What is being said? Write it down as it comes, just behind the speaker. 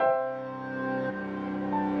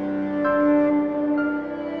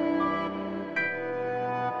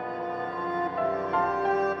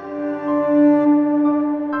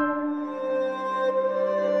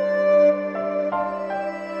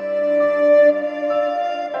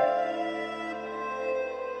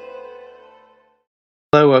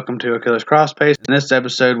Hello, welcome to A Killer's Crosspace. In this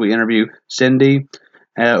episode, we interview Cindy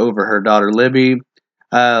over her daughter Libby.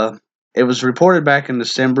 It was reported back in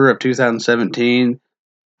December of 2017.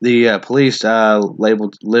 The police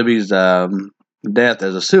labeled Libby's death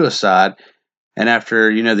as a suicide. And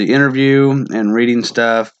after the interview and reading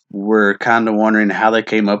stuff, we're kind of wondering how they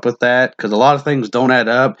came up with that, because a lot of things don't add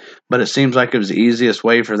up. But it seems like it was the easiest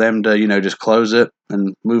way for them to just close it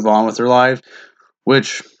and move on with their lives.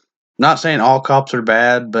 Which, not saying all cops are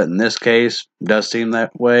bad, but in this case, does seem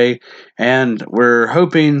that way. And we're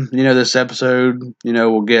hoping, this episode,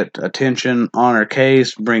 will get attention on her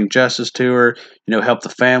case, bring justice to her, help the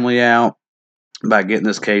family out by getting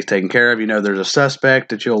this case taken care of. There's a suspect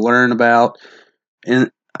that you'll learn about, and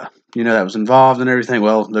that was involved and everything.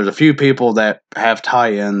 Well, there's a few people that have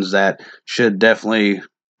tie-ins that should definitely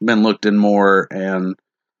been looked in more and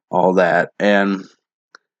all that. And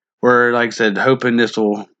we're, like I said, hoping this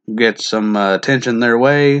will get some attention their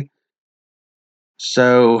way.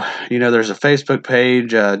 So, there's a Facebook page,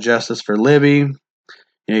 Justice for Libby.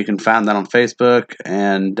 You can find that on Facebook.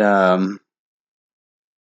 And,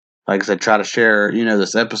 like I said, try to share,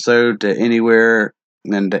 this episode to anywhere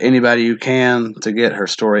and to anybody you can to get her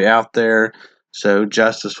story out there. So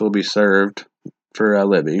justice will be served for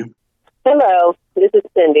Libby. Hello, this is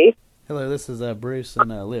Cindy. Hello, this is Bruce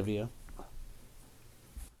and Olivia.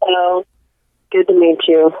 Hello, good to meet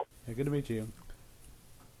you. Yeah, good to meet you.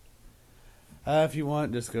 If you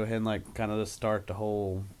want, just go ahead and kind of just start the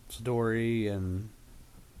whole story and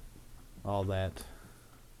all that.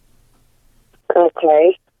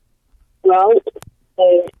 Okay. Well,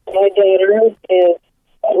 my daughter is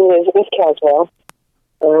Elizabeth Caswell.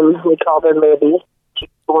 We called her Libby. She was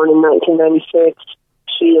born in 1996.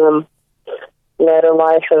 She led a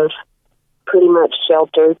life of pretty much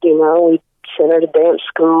sheltered. We sent her to dance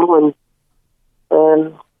school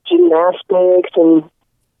and gymnastics, and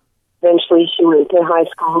eventually she went to high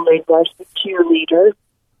school, made varsity cheerleader.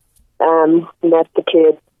 Met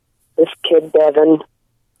this kid Devin.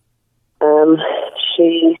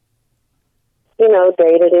 She,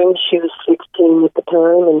 dated him. She was 16 at the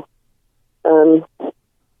time, and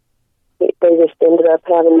they just ended up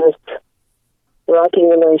having this rocky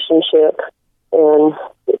relationship, and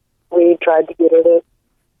we tried to get her to,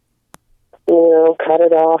 cut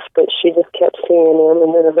it off, but she just kept seeing him,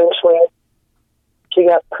 and then eventually she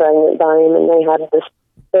got pregnant by him, and they had this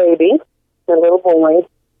baby, a little boy,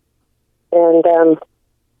 and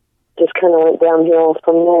just kind of went downhill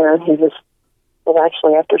from there.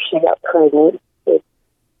 Actually, after she got pregnant,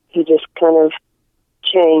 he just kind of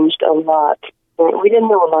changed a lot. We didn't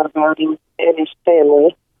know a lot about him and his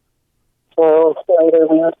family, so later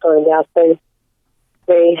we would find out they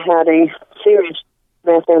had a serious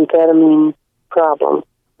methamphetamine problem.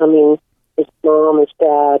 I mean, his mom, his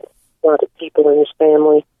dad, a lot of people in his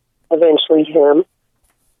family, eventually him.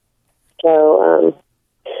 So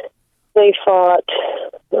they fought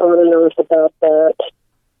on and off about that.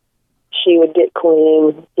 She would get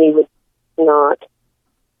clean, he would not.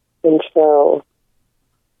 And so,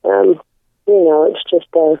 it's just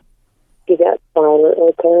he got violent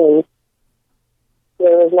with her, and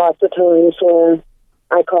there was lots of times where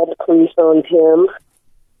I called the police on him.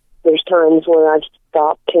 There's times where I've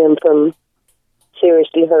stopped him from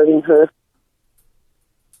seriously hurting her.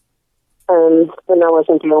 And I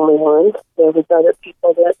wasn't the only one. There was other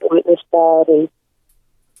people that witnessed that and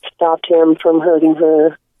stopped him from hurting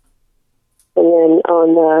her. And then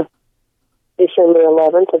on December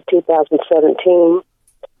 11th of 2017,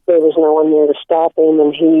 there was no one there to stop him,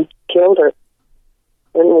 and he killed her.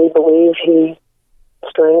 And we believe he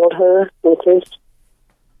strangled her with his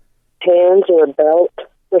hands or a belt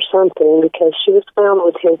or something, because she was found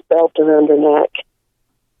with his belt around her neck.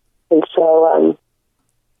 And so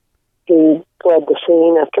he fled the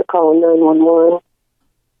scene after calling 911.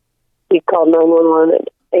 He called 911 at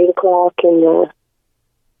 8 o'clock and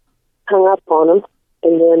hung up on him,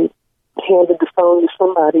 and then handed the phone to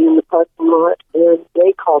somebody in the parking lot, and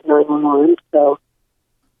they called 911. So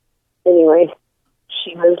anyway,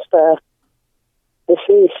 she was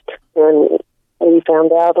deceased, and we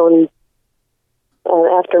found out on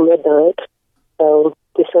after midnight, so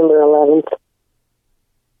December 11th.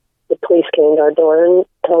 The police came to our door and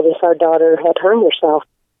told us our daughter had hung herself,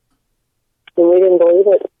 and we didn't believe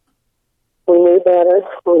it. We knew better.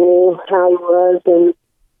 We knew how he was,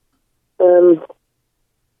 and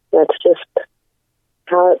that's just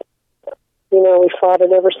how it, we fought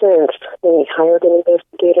it ever since. We hired an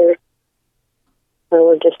investigator, and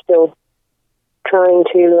we're just still trying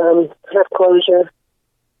to have closure.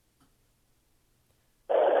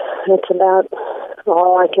 That's about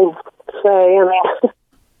all I can say. I mean,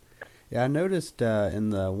 Yeah, I noticed in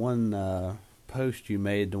the one post you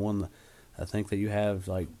made, the one I think that you have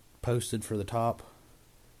like posted for the top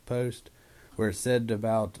post, where it said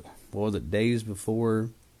about, what was it, days before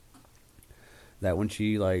that, when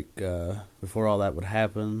she before all that would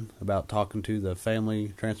happen, about talking to the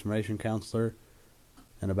family transformation counselor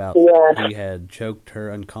and about Yes. he had choked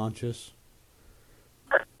her unconscious.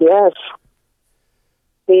 Yes.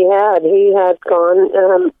 He had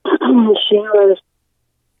gone. She was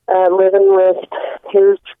living with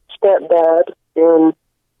his stepdad, and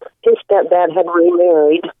his stepdad had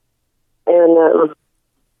remarried, and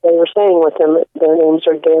they were staying with him. Their names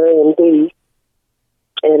are Gary and Dee.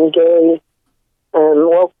 And Gary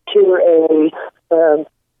woke to the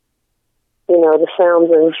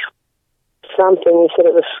sounds of something. He said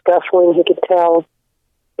it was scuffling. He could tell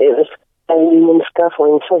it was banging and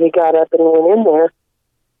scuffling. So he got up and went in there,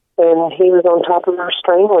 and he was on top of her,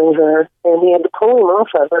 strangling her, and he had to pull him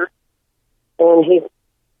off of her. And he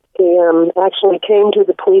actually came to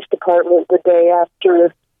the police department the day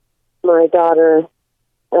after my daughter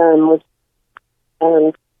was,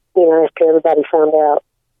 after everybody found out.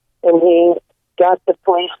 And he got the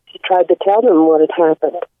police, he tried to tell them what had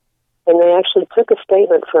happened. And they actually took a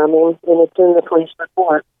statement from him, and it's in the police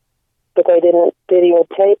report. But they didn't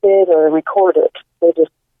videotape it or record it. They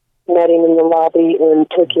just met him in the lobby and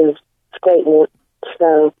took his statement.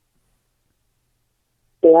 So,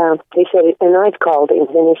 yeah, he said, and I've called him,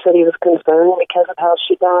 and he said he was concerned because of how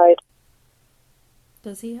she died.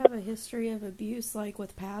 Does he have a history of abuse, like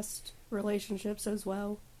with past relationships as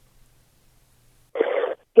well?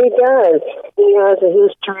 He does. He has a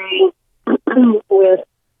history with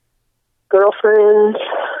girlfriends.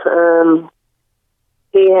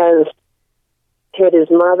 He has hit his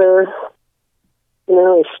mother,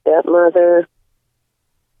 his stepmother.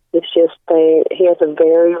 It's just he has a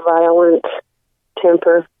very violent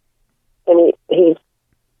temper, and he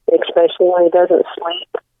especially when he doesn't sleep,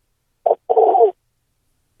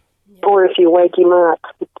 or if you wake him up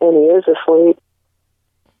and he is asleep,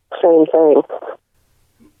 same thing.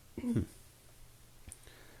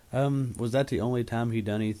 Was that the only time he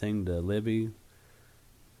done anything to Libby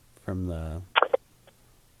from the...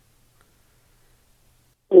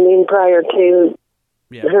 You mean prior to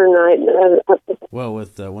her night? Well,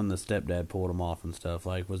 with when the stepdad pulled him off and stuff,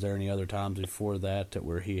 like, was there any other times before that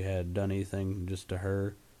where he had done anything just to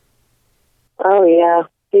her? Oh, yeah.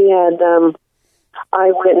 He had,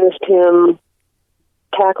 I witnessed him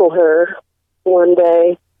tackle her one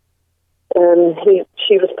day, and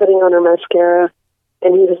she was putting on her mascara,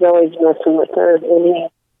 and he was always messing with her, and he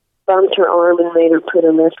bumped her arm and made her put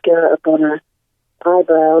her mascara up on her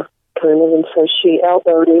eyebrow, kind of, and so she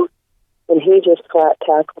elbowed him, and he just flat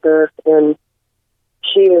tackled her, and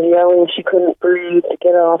she was yelling. She couldn't breathe to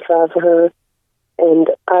get off of her, and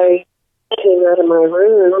I came out of my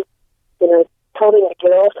room, and I told him to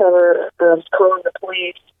get off of her. I was calling the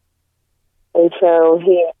police, and so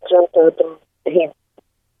he jumped up, and he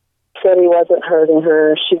said he wasn't hurting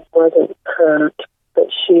her. She wasn't hurt, but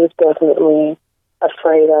she was definitely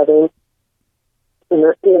afraid of him.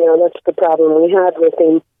 And, that's the problem we had with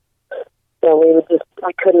him. So we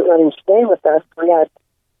couldn't let him stay with us. We had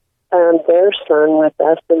their son with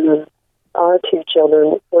us, and then our two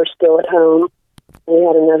children were still at home. We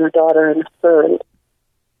had another daughter and a son.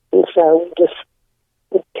 And so we just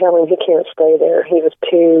would tell him he can't stay there. He was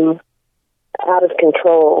too out of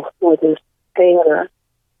control with his anger.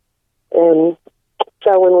 And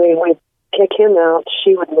so when we would kick him out,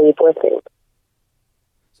 she would leave with him.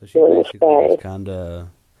 So she basically just kind of...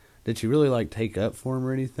 Did she really, take up for him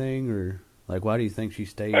or anything? Or, why do you think she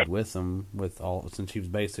stayed with him since she was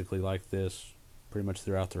basically like this pretty much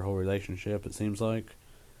throughout their whole relationship, it seems like?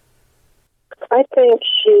 I think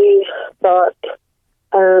she thought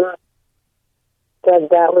that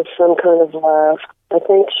was some kind of love. I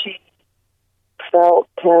think she felt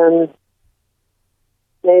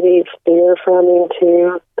maybe fear from him,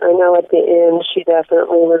 too. I know at the end she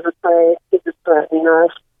definitely was afraid. He was threatening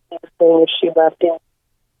us. He was saying if she left him,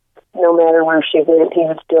 no matter where she went, he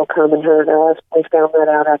would still come and hurt us. We found that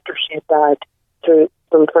out after she had died through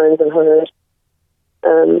some friends of hers.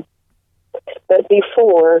 But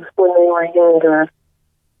before, when they were younger,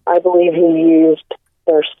 I believe he used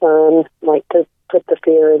their son, to put the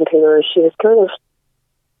fear into her. She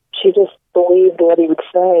just believed what he would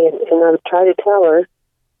say. And I would try to tell her,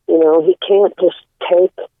 he can't just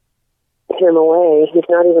take him away. He's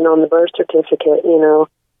not even on the birth certificate,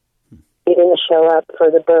 He didn't show up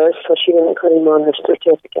for the birth, so she didn't put him on the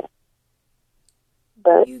certificate.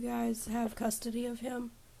 But you guys have custody of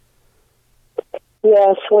him?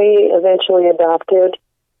 Yes, we eventually adopted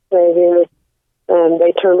Xavier.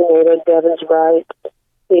 They terminated Devin's rights.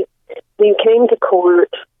 He came to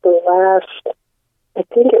court the last, I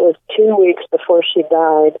think it was 2 weeks before she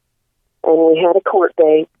died, and we had a court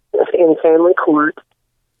date in family court,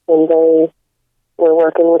 and they were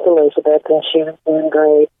working with Elizabeth, and she was doing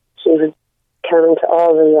great. She was coming to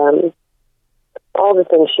all the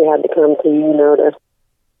things she had to come to,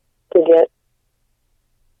 to get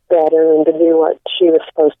better and to do what she was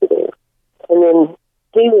supposed to do. And then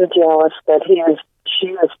he was jealous that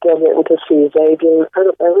she was still getting to see Xavier.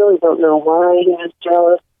 I really don't know why he was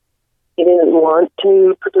jealous. He didn't want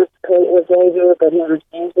to participate with Xavier, but he was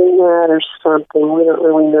using that or something. We don't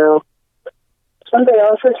really know. So they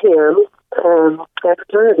offered him a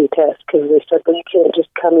paternity test because they said, well, you can't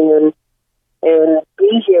just come in and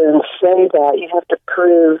be here and say that. You have to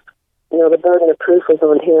prove, the burden of proof was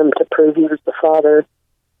on him to prove he was the father.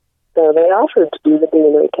 So they offered to do the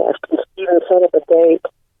DNA test and even set up a date.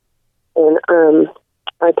 And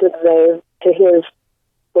I took Zave to his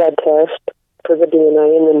blood test for the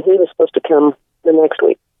DNA, and then he was supposed to come the next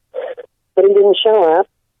week. But he didn't show up,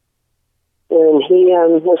 and he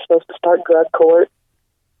was supposed to start drug court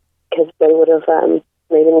because they would have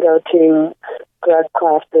made him go to drug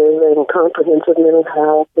classes and comprehensive mental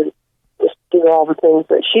health and just do all the things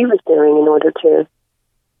that she was doing in order to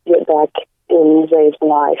get back in Zave's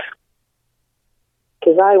life.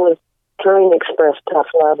 Because I was trying to express tough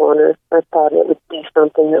love on her. I thought it would be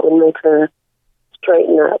something that would make her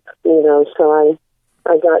straighten up, so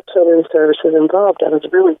I got children's services involved. I was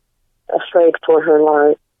really afraid for her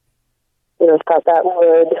life. I thought that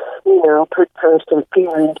would, put some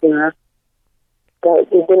fear into her.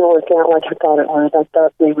 But it didn't work out like I thought it would. I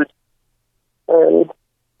thought we would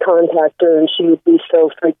contact her and she would be so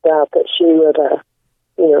freaked out that she would,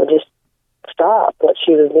 just stop what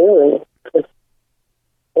she was doing.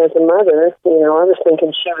 As a mother, I was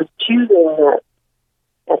thinking she was choosing that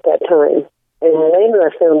at that time. And later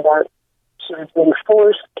I found out she was being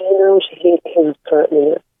forced, he was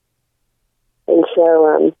threatening her. And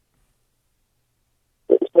so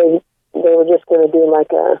they were just going to do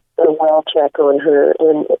like a well check on her,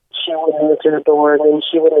 and she wouldn't answer the door, and then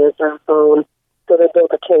she wouldn't answer her phone. So they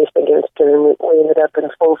built a case against her, and we ended up in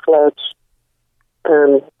full-fledged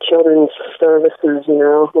children's services,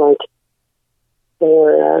 like they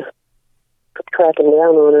were cracking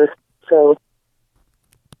down on her. So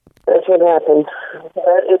that's what happened.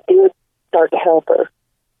 But it did start to help her.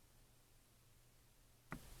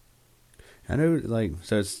 I know,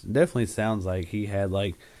 so it definitely sounds like he had,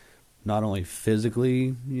 not only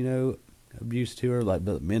physically, abuse to her,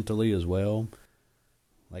 but mentally as well.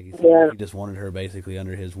 Like he said, he just wanted her basically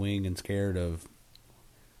under his wing and scared of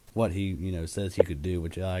what he, says he could do,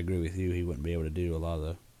 which I agree with you. He wouldn't be able to do a lot of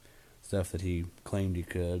the stuff that he claimed he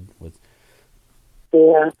could with.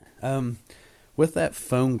 Yeah. With that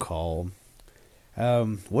phone call,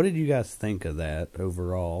 what did you guys think of that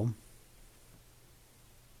overall?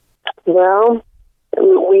 Well,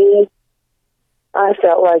 I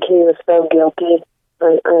felt like he was so guilty.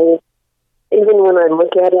 I even when I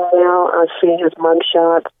look at him now, I see his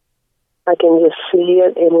mugshot. I can just see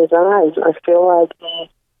it in his eyes. I feel like he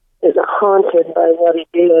is haunted by what he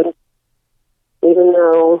did, even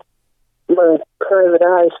though my private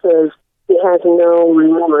eye says he has no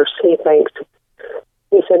remorse. He said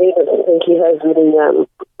he doesn't think he has any,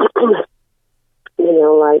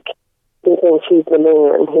 he thinks he's the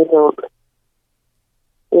man. He don't,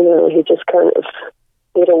 he just kind of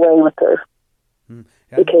did away with her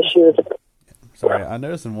because she was. Sorry, I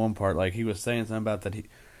noticed in one part, he was saying something about that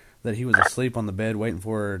he was asleep on the bed waiting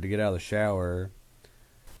for her to get out of the shower.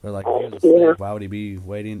 But if he was asleep, why would he be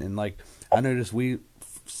waiting? And I noticed we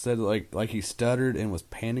said he stuttered and was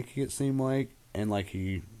panicky. It seemed like, and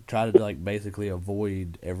he tried to basically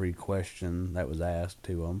avoid every question that was asked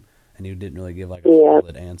to him, and he didn't really give a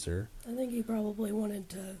solid answer. I think he probably wanted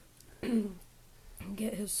to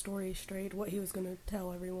get his story straight, what he was going to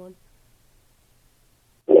tell everyone.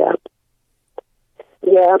 Yeah.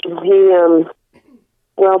 Yeah, nothing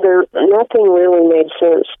really made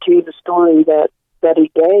sense to the story that he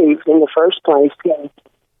gave in the first place. He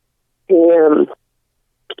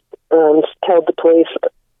told the police,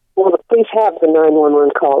 the police have the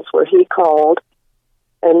 911 calls where he called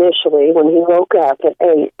initially when he woke up at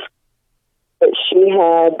 8, but she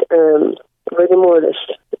had rigor mortis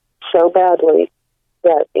so badly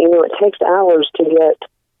that, it takes hours to get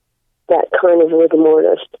that kind of rigor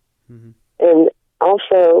mortis. Mm-hmm. And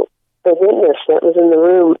also, the witness that was in the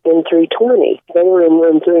room in 320, they were in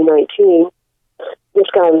room 319. This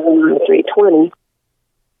guy was in room 320.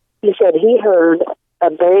 He said he heard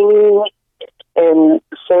a banging and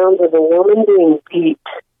sounds of a woman being beat,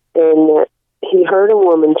 and that he he heard a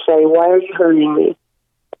woman say, "Why are you hurting me?"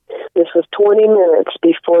 This was 20 minutes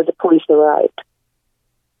before the police arrived.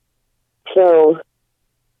 So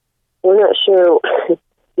we're not sure,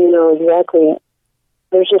 exactly.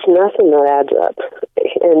 There's just nothing that adds up.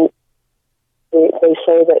 And they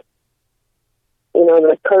say that,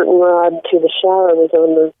 the curtain rod to the shower was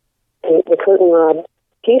on the curtain rod.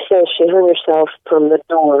 He says she hung herself from the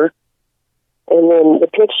door. And then the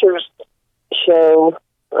pictures show,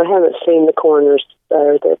 I haven't seen the coroner's,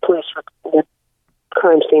 the police, the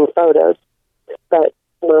crime scene photos, but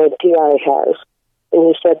my PI has. And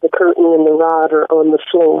he said the curtain and the rod are on the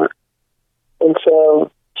floor. And so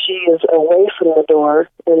she is away from the door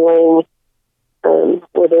and laying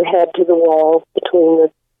with her head to the wall between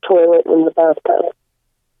the toilet and the bathtub.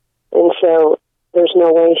 And so there's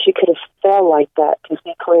no way she could have fell like that, because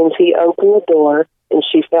he claims he opened the door and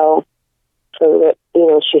she fell so that,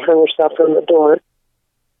 she hung herself from the door.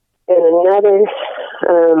 And another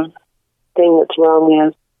thing that's wrong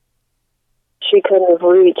is she couldn't have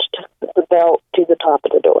reached the belt to the top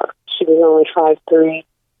of the door. She was only 5'3".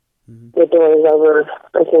 Mm-hmm. The door is over,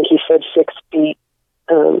 I think he said 6 feet.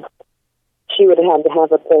 She would have had to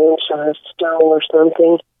have a bench or a stool or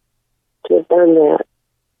something to have done that.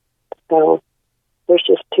 So there's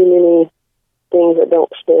just too many things that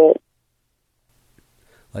don't fit.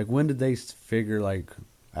 Like, when did they figure,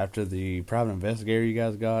 after the private investigator you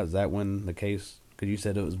guys got, is that when the case, because you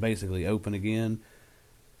said it was basically open again?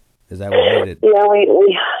 Is that what made it? Yeah,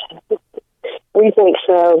 we think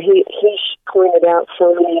so. He pointed out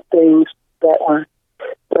so many things that were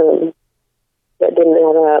that didn't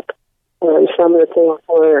add up. Some of the things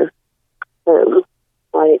were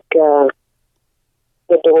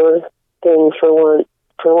the door thing for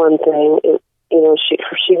one thing.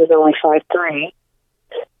 She was only 5'3".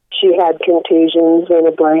 She had contusions and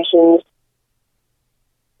abrasions.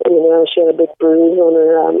 She had a big bruise on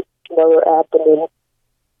her lower abdomen.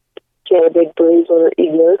 She had a big bruise on her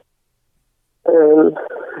ear.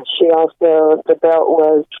 She also, the belt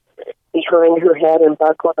was behind her head and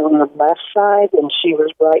buckled on the left side, and she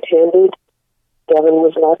was right-handed. Devin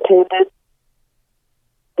was left-handed.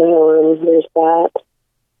 There's that.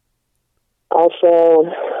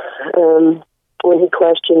 Also, when he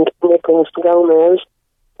questioned Nicholas Gomez,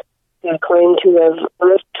 he claimed to have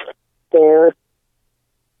lived there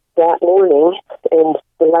that morning, and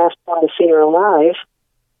the last one to see her alive,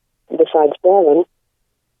 besides Devin,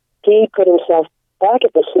 he put himself back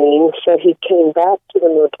at the scene, so he came back to the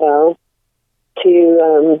motel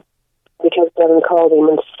because Devin called him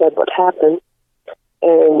and said what happened,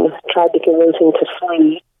 and tried to convince him to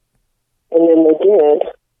flee, and then they did.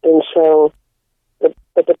 And so,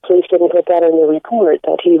 but the police didn't put that in the report,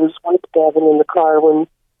 that he was with Devin in the car when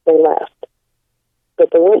they left. But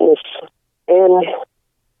the witness and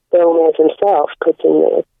Gomez himself puts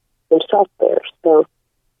himself there. So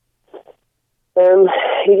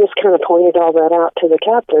he just kind of pointed all that out to the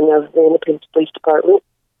captain of the Independence Police Department.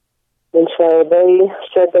 And so they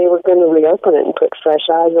said they were going to reopen it and put fresh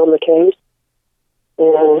eyes on the case.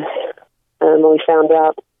 And we found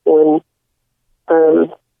out when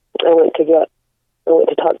I went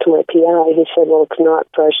to talk to my PI. He said, "Well, it's not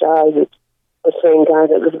fresh eyes. It's the same guy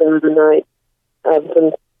that was there the night of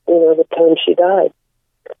the time she died.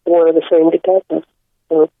 One of the same detectives."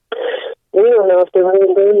 So we don't know if they're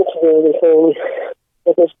really going to do anything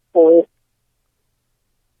at this point.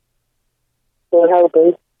 We're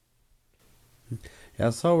hoping. Yeah, I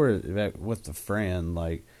saw where with the friend,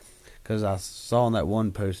 because I saw in that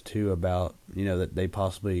one post too about, that they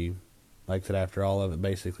possibly, that after all of it,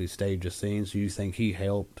 basically staged a scene. So you think he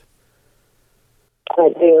helped? I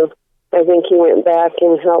do. I think he went back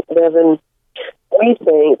and helped Devin. We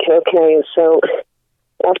think, okay, so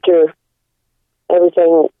after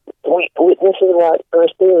everything, this is what our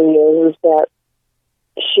theory is that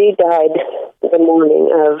she died the morning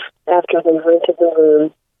of, after they rented the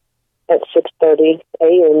room at 6:30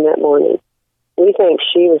 a.m. that morning. We think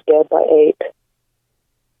she was dead by 8.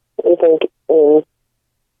 We think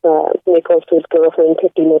Nicholas's girlfriend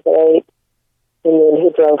picked him up at 8, and then he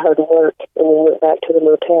drove her to work, and then went back to the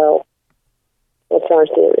motel. That's our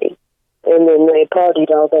theory. And then they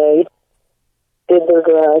partied all day, did their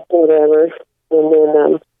drugs, whatever, and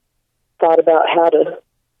then thought about how to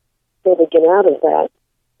get out of that,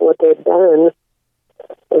 what they'd done,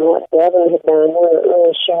 and what Devin had done. We're not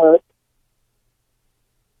really sure.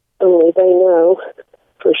 Only they know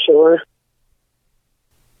for sure.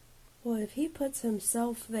 Well, if he puts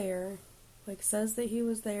himself there, says that he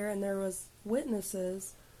was there and there was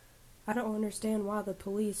witnesses, I don't understand why the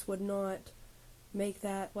police would not make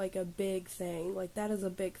that a big thing. That is a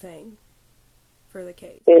big thing for the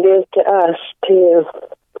case. It is to us, too.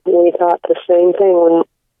 We thought the same thing when,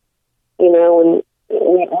 when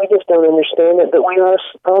we just don't understand it, but we are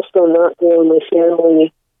also not the only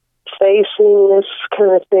family facing this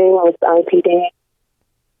kind of thing with IPD.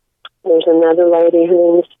 There's another lady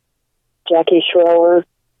who's Jackie Schroer.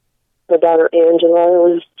 Her daughter Angela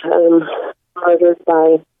was murdered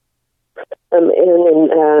by a man,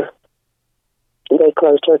 and they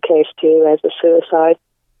closed her case too as a suicide.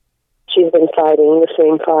 She's been fighting the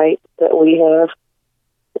same fight that we have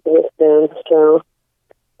with them. So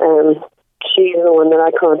she's the one that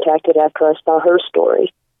I contacted after I saw her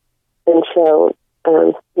story. And so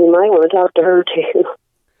you might want to talk to her too.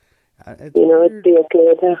 It'd be a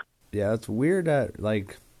good... Yeah, it's weird that,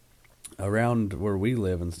 like, around where we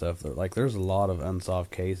live and stuff, like, there's a lot of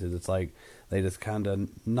unsolved cases. It's like they just kind of,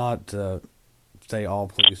 not to say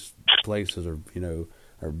all places are,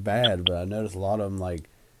 are bad, but I notice a lot of them, like,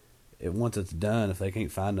 once it's done, if they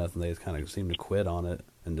can't find nothing, they just kind of seem to quit on it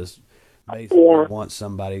and just basically want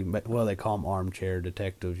somebody, well, they call them armchair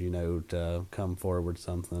detectives, to come forward with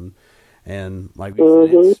something. And like we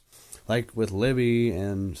said, it's like with Libby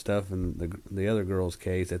and stuff and the other girl's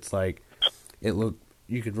case, it's like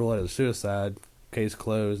you could rule it as a suicide, case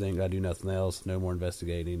closed, ain't got to do nothing else, no more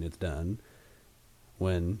investigating, it's done.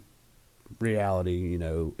 When reality,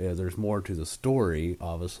 there's more to the story,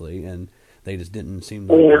 obviously, and they just didn't seem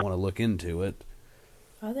to want to look into it.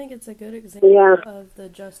 I think it's a good example of the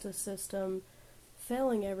justice system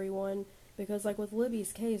failing everyone, because like with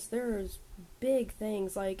Libby's case, there's big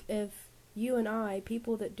things, like if you and I,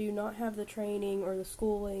 people that do not have the training or the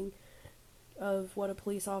schooling of what a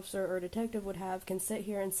police officer or a detective would have, can sit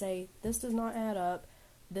here and say, this does not add up,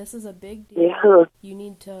 this is a big deal, you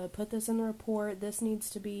need to put this in the report, this needs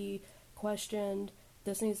to be questioned,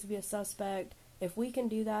 this needs to be a suspect. If we can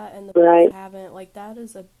do that and the police haven't, like, that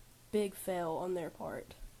is a big fail on their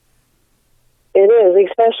part. It is,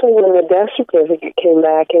 especially when the death certificate came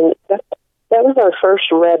back, and that was our first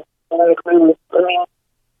red flag. I mean,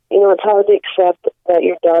 it's hard to accept that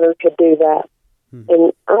your daughter could do that.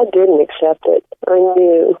 And I didn't accept it. I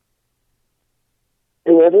knew.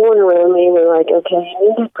 And everyone around me were like, okay,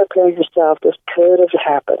 you need to prepare yourself. This could have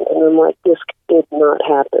happened. And I'm like, this did not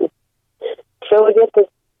happen. So we get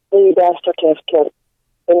the death certificate,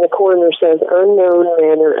 and the coroner says, unknown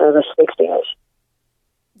manner of asphyxiation.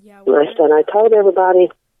 Yeah, and I said, I told everybody.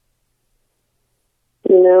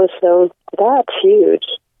 So that's huge.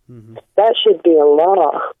 That should be a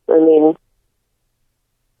law. I mean,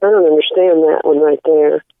 I don't understand that one right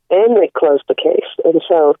there. And they closed the case. And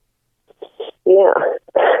so,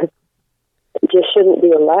 it just shouldn't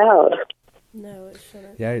be allowed. No, it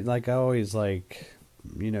shouldn't. Yeah, like I always, like,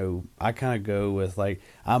 I kind of go with, like,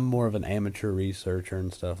 I'm more of an amateur researcher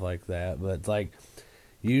and stuff like that. But, like,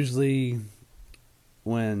 usually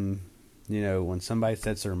when somebody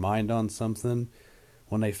sets their mind on something,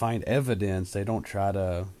 when they find evidence, they don't try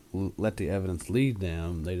to let the evidence lead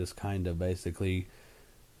them. They just kind of basically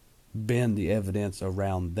bend the evidence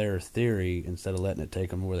around their theory instead of letting it take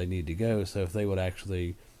them where they need to go. So if they would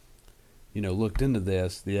actually, looked into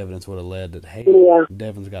this, the evidence would have led that, hey,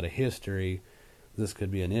 Devin's got a history, this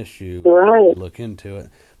could be an issue, look into it.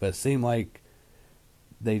 But it seemed like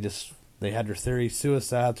they had their theory,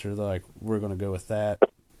 suicide, so they're like, we're going to go with that.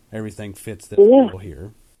 Everything fits this bill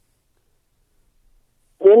here.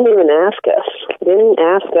 Didn't even ask us. Didn't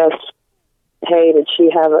ask us, hey, did she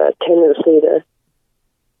have a tendency to,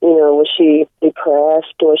 was she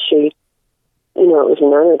depressed? Was she, it was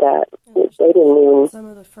none of that. They didn't even... Some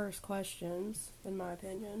of the first questions, in my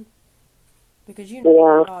opinion. Because you know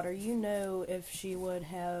your daughter, if she would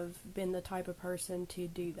have been the type of person to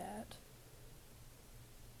do that.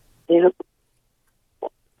 Yep.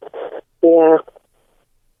 Yeah.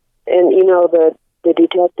 And, the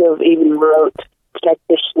detective even wrote,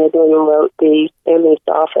 Detective Schnibbling wrote the family's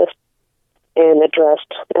office and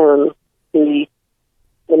addressed the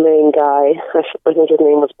main guy, I think his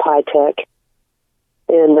name was Pytek,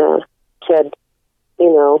 and said,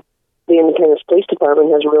 the Independence Police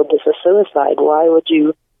Department has ruled this a suicide. Why would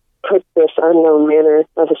you put this unknown manner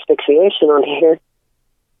of asphyxiation on here?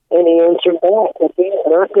 And he answered back that he's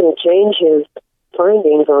not going to change his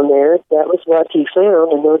findings on there. That was what he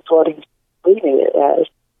found, and that's what he's leaving it as.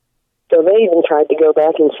 So they even tried to go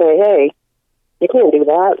back and say, hey, you can't do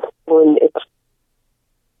that when it's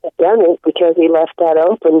done it because he left that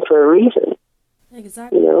open for a reason.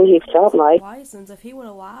 Exactly. He felt like... license. If he would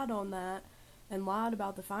have lied on that and lied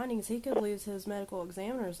about the findings, he could lose his medical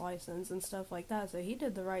examiner's license and stuff like that. So he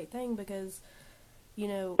did the right thing because,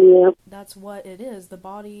 that's what it is. The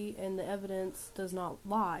body and the evidence does not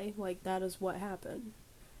lie. Like, that is what happened.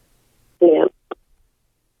 Yeah.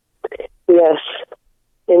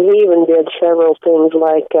 even did several things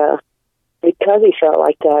like, because he felt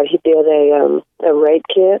like that, he did a rape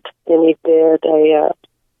kit, and he did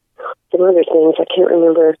some other things I can't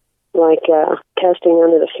remember, like testing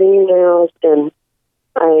under the fingernails, and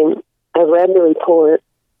I read the report,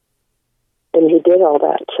 and he did all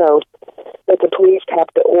that. So, but the police have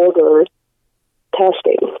to order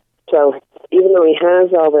testing. So even though he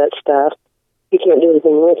has all that stuff, he can't do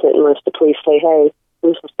anything with it unless the police say, hey,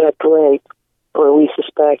 we suspect rape, or we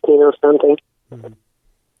suspect, something. Mm-hmm.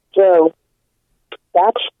 So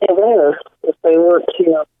that's still there if they want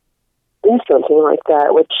to do something like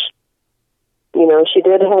that, which, she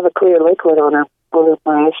did have a clear liquid on her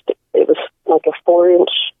breast. It was like a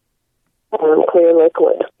 4-inch clear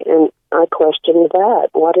liquid, and I questioned that.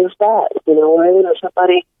 What is that? Why would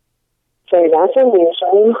somebody say that's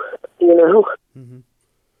unusual? Mm-hmm.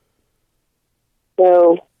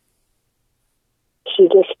 So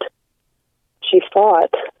she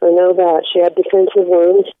fought. I know that she had defensive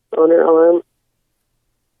wounds on her arm.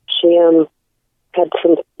 She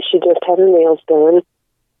she just had her nails done.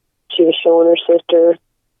 She was showing her sister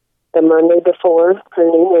the Monday before her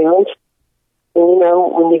new nails. And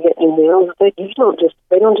when you get new nails, they don't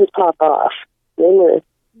just pop off. No.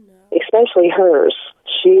 Especially hers.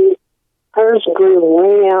 Hers grew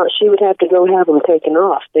way out. She would have to go have them taken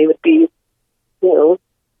off. They would be, on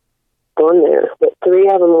there. But 3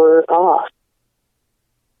 of them were off.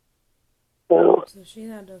 So she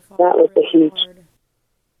had to fight that was really the huge. hard.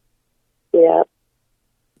 Yeah.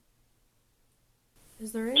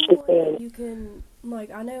 Is there any way you can,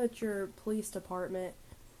 I know it's your police department,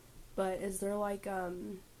 but is there like a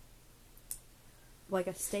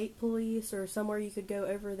state police or somewhere you could go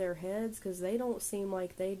over their heads? Because they don't seem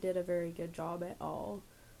like they did a very good job at all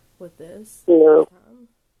with this. No,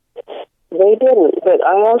 they didn't. But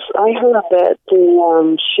I heard that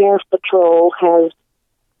the sheriff patrol is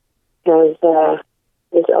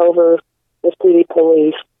over the city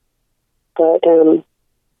police, but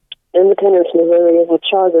Independence, Missouri is a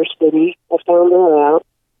charter city. I found that out.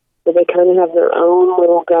 So they kind of have their own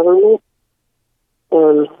little government.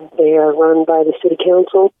 They are run by the city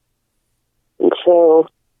council. And so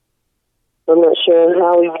I'm not sure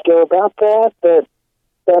how we would go about that, but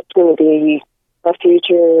that's going to be a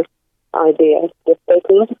future idea. If they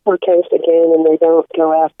close the case again and they don't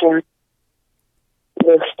go after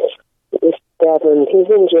this Devin, he's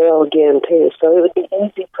in jail again, too. So it would be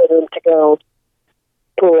easy for them to go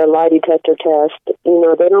for a lie detector test.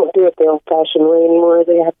 They don't do it the old-fashioned way anymore.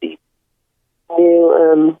 They have these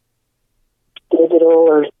new digital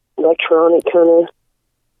or electronic kind of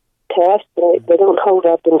tests. They don't hold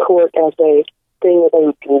up in court as a thing that they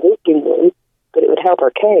would convict you in, but it would help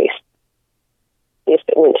our case if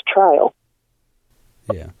it went to trial.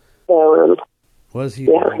 Yeah. So, was he?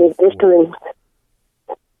 Yeah,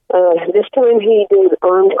 this time he did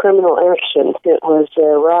armed criminal action. It was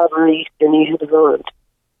robbery, and he was armed.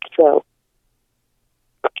 So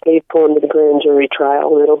he's going to the grand jury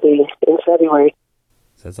trial, and it'll be in February.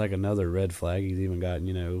 So that's like another red flag. He's even got,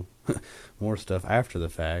 more stuff after the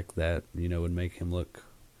fact that, would make him look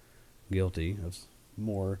guilty of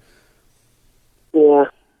more. Yeah.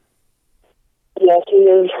 Yes, he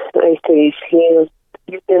is a thief.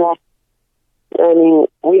 He's been,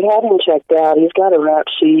 we had him checked out. He's got a rap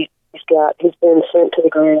sheet. He's been sent to the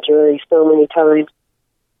grand jury so many times,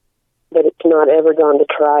 but it's not ever gone to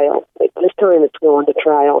trial. This time it's going to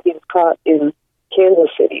trial. He was caught in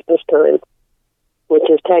Kansas City this time, which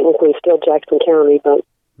is technically still Jackson County, but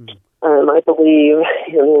I believe,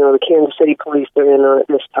 the Kansas City police are in on it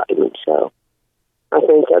this time, and so I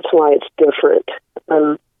think that's why it's different.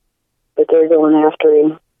 But they're going after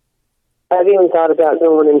him. I've even thought about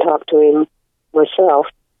going and talk to him myself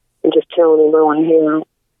and just telling him I want to hear,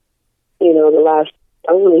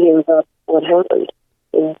 I want to hear about what happened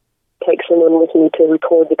and take someone with me to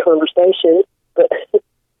record the conversation. But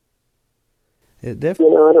it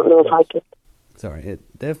definitely, I don't know if I could. Sorry, it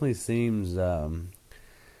definitely seems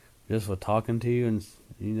just with talking to you and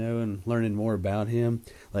and learning more about him.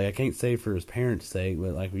 Like, I can't say for his parents' sake,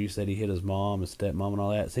 but like you said, he hit his mom, his stepmom, and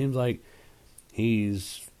all that. It seems like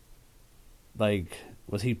he's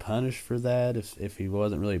was he punished for that? If he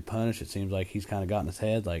wasn't really punished, it seems like he's kind of got in his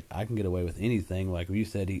head, like, I can get away with anything. Like you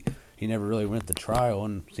said, he never really went to trial,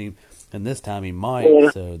 and this time he might.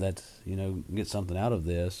 Yeah. So that's, get something out of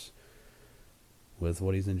this with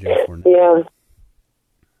what he's in jail for now. Yeah.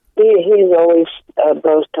 He's always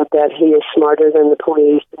boasted that he is smarter than the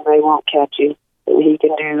police and they won't catch him, and he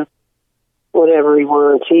can do whatever he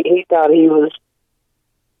wants. He thought he was,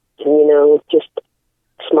 just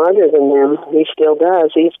smarter than them. He still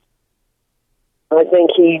does. I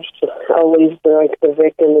think he's always like the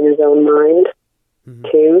victim in his own mind,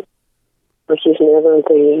 too. Like he's never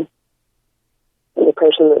the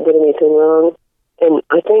person that did anything wrong. And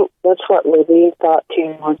I think that's what Libby thought,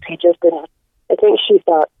 too, was he just didn't... I think she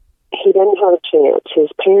thought he didn't have a chance.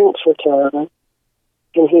 His parents were terrible.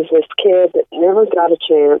 And he's this kid that never got a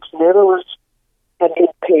chance, had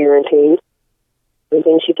good parenting. I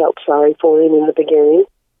think she felt sorry for him in the beginning.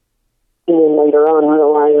 And then later on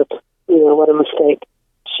realized, what a mistake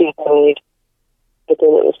she'd made. But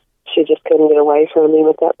then she just couldn't get away from him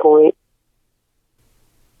at that point.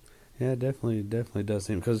 Yeah, it definitely does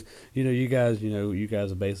seem, because you guys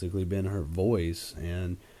have basically been her voice,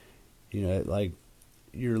 and like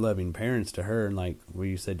you're loving parents to her, and like where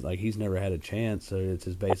you said like he's never had a chance, so it's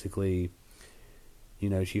just basically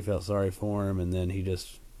she felt sorry for him, and then he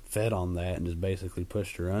just fed on that and just basically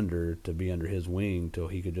pushed her under to be under his wing till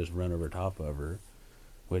he could just run over top of her,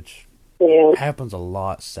 which happens a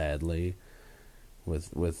lot, sadly, with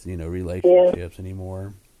relationships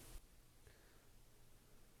anymore.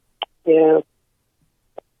 Yeah.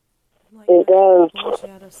 Like, it does. She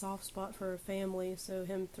had a soft spot for her family, so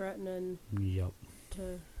him threatening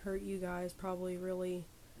to hurt you guys probably really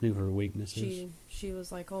knew her weaknesses. She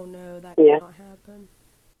was like, oh no, that cannot happen.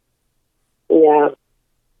 Yeah.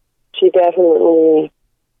 She definitely,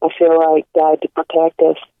 I feel like, died to protect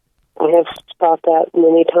us. I have thought that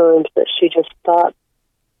many times, but she just thought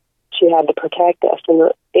she had to protect us.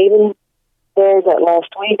 And even there that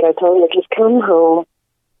last week, I told her, just come home.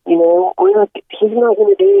 He's not going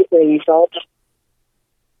to do anything. He's all just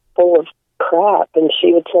full of crap. And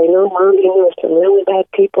she would say, no, Mom, there's some really bad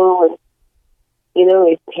people. And,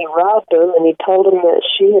 he robbed them, and he told them that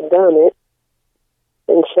she had done it.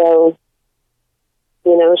 And so,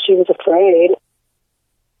 she was afraid.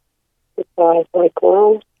 So I was like,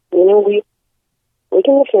 well, we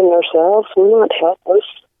can defend ourselves. We're not helpless.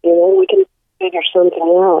 We can figure something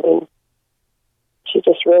out. And she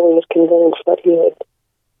just really was convinced that he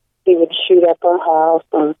would shoot up our house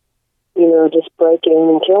and, just break in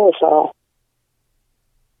and kill us all.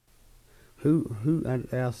 Who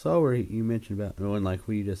I saw where you mentioned about, and like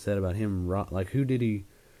what you just said about him, like who did he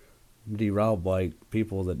rob, like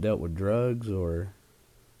people that dealt with drugs or?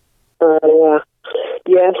 Yeah.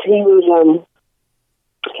 Yes, they would,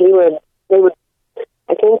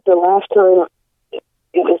 I think the last time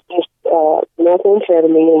it was just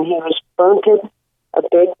methamphetamine, and he was bunking a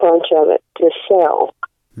big bunch of it to sell.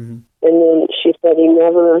 Mm-hmm. And then she said he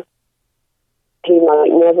never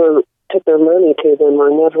took their money to them or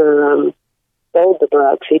never sold the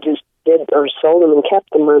drugs. He just did or sold them and kept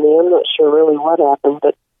the money. I'm not sure really what happened,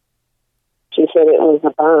 but she said it was a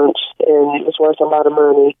bunch and it was worth a lot of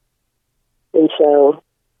money. And so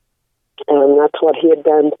that's what he had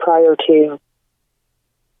done prior to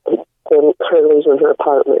her losing her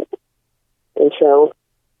apartment. And so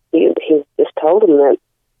he just told them that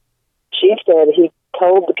she said he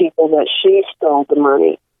told the people that she stole the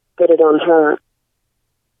money, put it on her,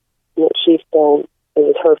 that she stole, it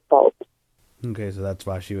was her fault. Okay, so that's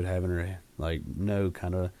why she would have in her,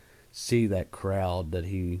 kind of see that crowd that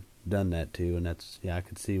he done that to, and that's, I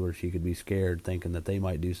could see where she could be scared, thinking that they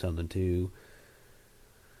might do something too.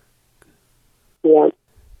 Yeah.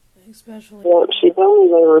 Especially she's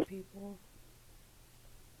only there. People.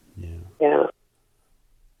 Yeah. Yeah.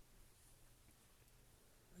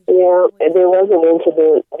 Yeah, there was an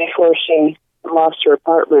incident before she lost her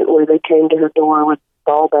apartment where they came to her door with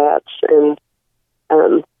ball bats, and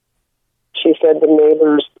she said the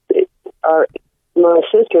neighbors, my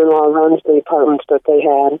sister-in-law runs the apartments that they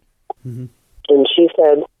had, mm-hmm. and she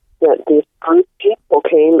said that these group of people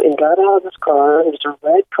came and got out of this car. It was a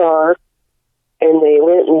red car, and they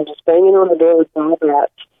went and just banging on the door with ball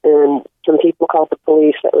bats, and some people called the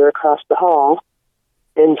police that were across the hall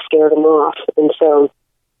and scared them off. And so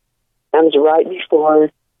that was right before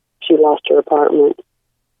she lost her apartment.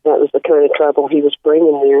 That was the kind of trouble he was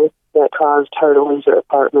bringing there that caused her to lose her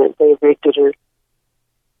apartment. They evicted her.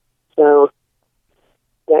 So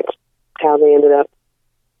that's how they ended up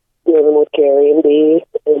living with Gary and Dee.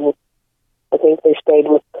 And I think they stayed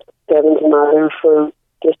with Devin's mother for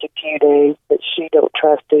just a few days, but she don't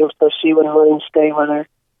trust him, so she wouldn't let him stay with her.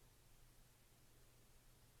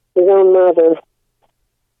 His own mother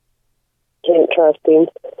can't trust him,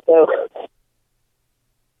 so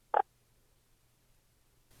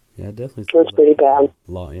yeah, it definitely it's pretty bad.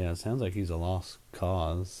 Yeah, it sounds like he's a lost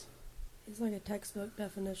cause. He's like a textbook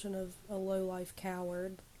definition of a low-life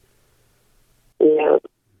coward. Yeah.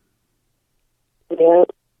 Yeah.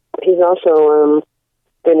 He's also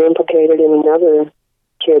been implicated in another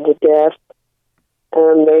kid's death.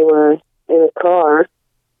 They were in a car,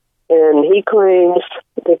 and he claims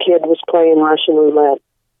the kid was playing Russian roulette,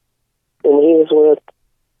 and he was with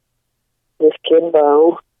this kid,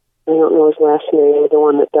 Bo. I don't know his last name, the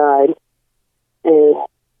one that died, and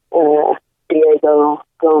Diego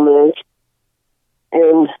Gomez.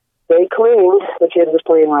 And they claim the kid was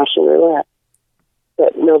playing Russian roulette,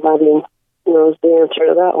 but nobody knows the answer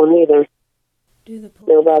to that one either.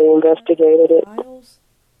 Nobody investigated it. Files?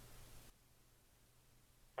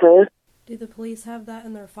 Huh? Do the police have that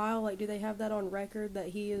in their file? Like, do they have that on record that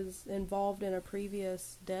he is involved in a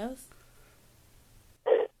previous death?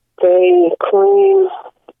 They claim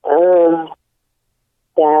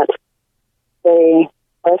that they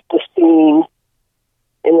left the scene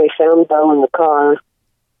and they found Bo in the car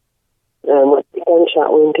with the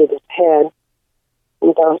gunshot wound to his head.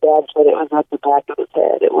 And Bo's dad said it was at the back of his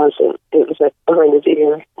head. It wasn't. It was like behind his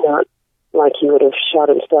ear, not like he would have shot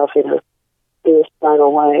himself in a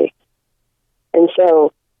suicidal way. And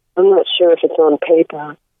so I'm not sure if it's on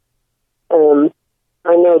paper.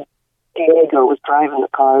 I know Diego was driving the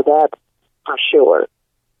car, that's for sure.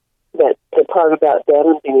 But the part about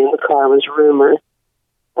Devin being in the car was rumor.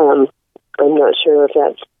 I'm not sure if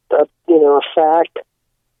that's a fact.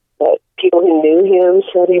 But people who knew him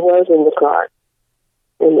said he was in the car,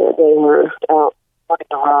 and that they were out like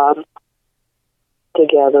the rob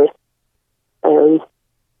together.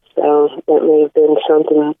 So that may have been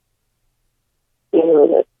something,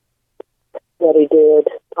 that he did.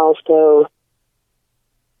 Also,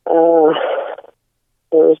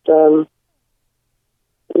 there was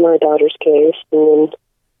my daughter's case, and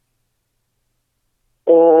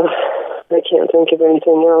I can't think of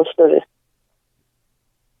anything else that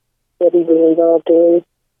he was involved in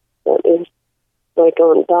that is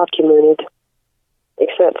undocumented,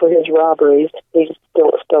 except for his robberies. He's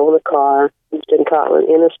stolen a car. He's been caught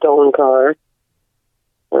in a stolen car.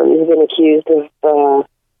 He's been accused of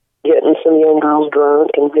getting some young girls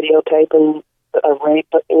drunk and videotaping a rape,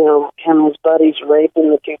 him and his buddies raping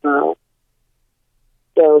the two girls.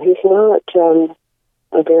 So he's not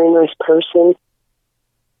a very nice person.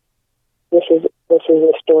 This is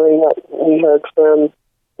a story that we heard from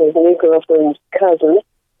his new girlfriend's cousin.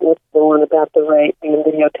 That's the one about the rape being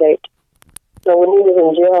videotaped. So when he was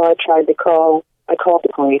in jail, I called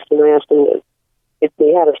the police and I asked them if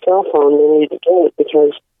they had a cell phone, they needed to get it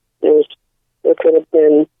because there could have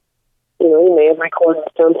been, he may have recorded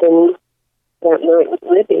something that night with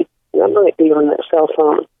Libby. That might be on that cell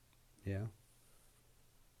phone. Yeah.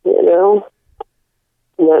 And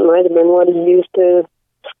that might have been what he used to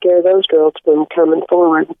scare those girls from coming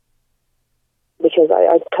forward. Because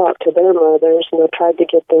I talked to their mothers and I tried to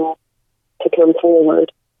get them to come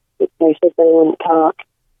forward. They said they wouldn't talk.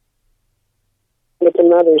 But the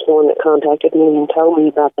mother's the one that contacted me and told me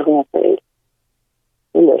about the whole thing.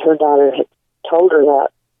 And that her daughter had told her that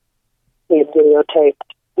he had videotaped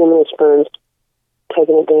him and his friends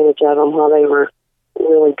taking advantage of them while they were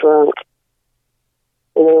really drunk.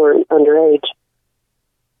 And they were underage.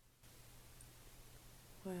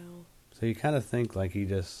 Wow. So you kind of think like he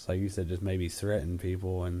just, like you said, just maybe threaten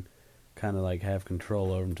people and kind of like have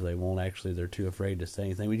control over them until they won't actually, they're too afraid to say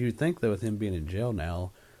anything. Would you think though with him being in jail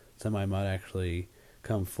now, somebody might actually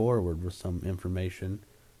come forward with some information?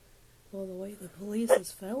 Well, the way the police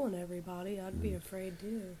is failing everybody, I'd be afraid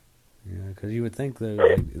too. Yeah, because you would think though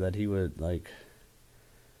like, that he would I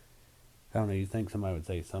don't know, you think somebody would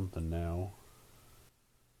say something now.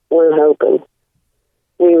 We're hoping.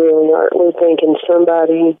 We really are. We're thinking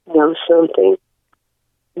somebody knows something.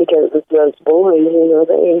 Because those boys,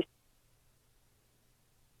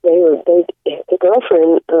 the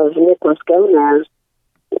girlfriend of Nicholas Gomez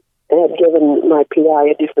had given my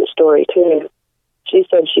PI a different story too. She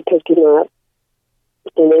said she picked him up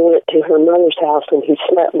and they went to her mother's house and he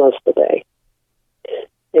slept most of the day.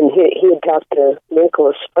 And he had talked to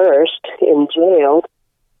Nicholas first in jail,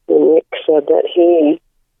 and Nick said that he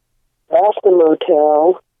left the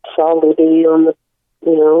motel, saw Libby on the,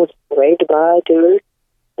 waved goodbye to her,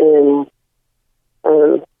 and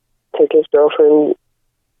took his girlfriend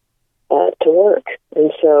to work.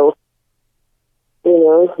 And so,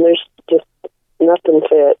 there's just nothing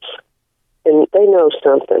fits. And they know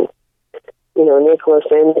something. Nicholas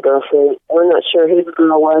and the girlfriend, we're not sure who the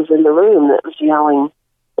girl was in the room that was yelling,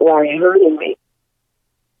 "Why are you hurting me?"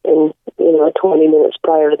 And, 20 minutes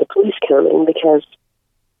prior to the police coming, because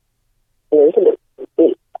Elizabeth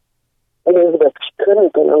could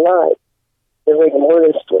have been alive. The rigor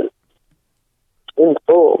mortis was in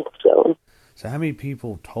full, so. So how many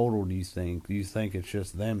people total do you think? Do you think it's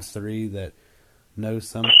just them three that know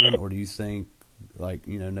something, or do you think, or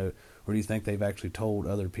do you think they've actually told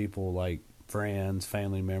other people, like friends,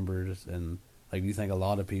 family members, and Like, do you think a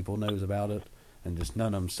lot of people knows about it and just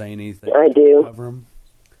none of them say anything? I do. Cover 'em?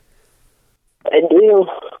 I do.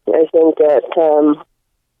 I think that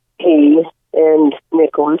he and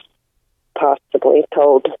Nicholas possibly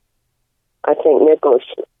told, I think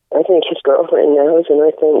his girlfriend knows, and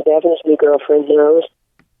I think Devin's new girlfriend knows.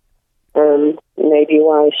 Maybe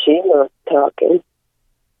why she's not talking.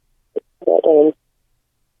 But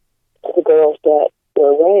the girls that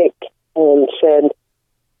were raped said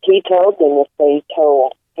he told them if they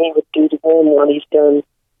told, he would do to them what he's done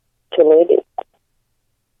to Libby.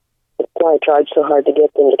 That's why I tried so hard to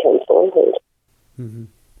get them to come forward. Mm-hmm.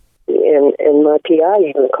 And my PI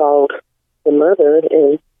even called the mother,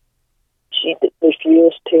 and she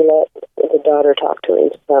refused to let the daughter talk to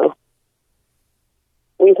him. So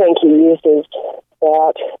we think he uses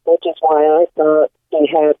that, which is why I thought he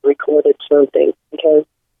had recorded something, because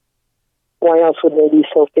why else would they be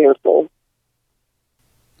so fearful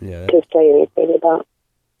to say anything about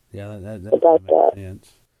that about makes that?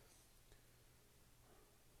 sense.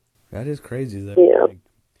 That is crazy, though.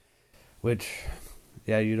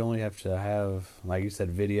 Yeah. You'd only have to have, like you said,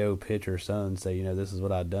 video, picture, son, say, this is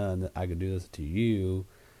what I've done. I could do this to you.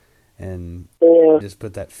 And just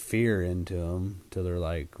put that fear into them till they're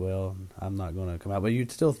like, well, I'm not going to come out. But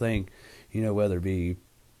you'd still think, whether it be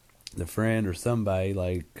the friend or somebody,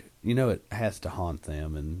 like, it has to haunt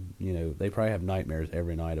them. And, they probably have nightmares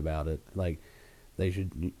every night about it. Like,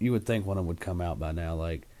 you would think one of them would come out by now.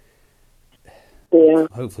 Like,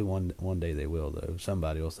 hopefully one day they will, though.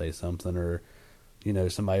 Somebody will say something, or,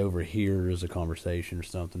 somebody overhears a conversation or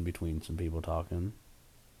something between some people talking.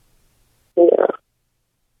 Yeah,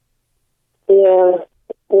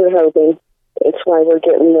 we're hoping. It's why we're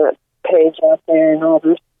getting that page out there and all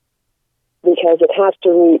this, because it has to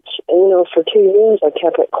reach. And, for 2 years I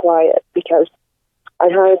kept it quiet because I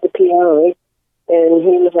hired the PI, and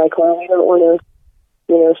he was like, well, we don't want to,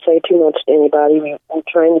 say too much to anybody. We're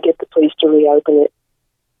trying to get the police to reopen it.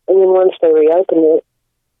 And then once they reopened it,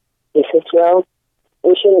 he says, well,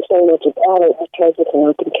 we shouldn't say much about it because it's an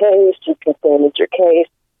open case. You could damage your case.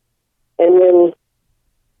 And then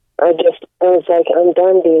I was like, I'm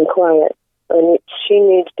done being quiet. She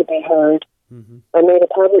needs to be heard. Mm-hmm. I made a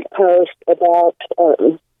public post about,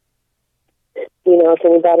 if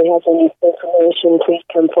anybody has any information, please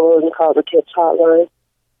come forward and call the TIPS hotline.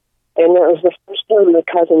 And that was the first time my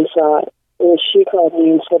cousin saw it. And she called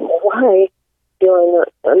me and said, well, why do I not?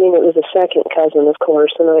 I mean, it was a second cousin, of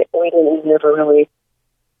course, and we didn't never really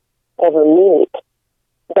ever meet.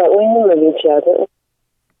 But we knew of each other.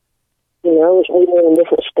 We were in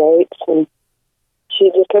different states, and she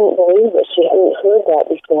just couldn't believe it. She hadn't heard that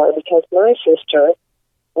before, because my sister,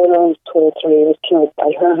 when I was 23, was killed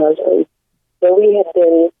by her husband. So we had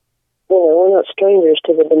been, we're not strangers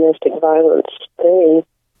to the domestic violence thing.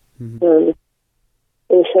 Mm-hmm.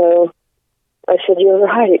 And so I said, you're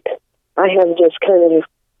right. I have just kind of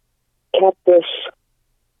kept this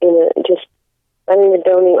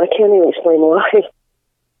I can't even explain why.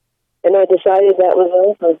 And I decided that was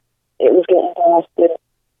over. It was getting blasted.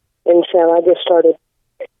 And so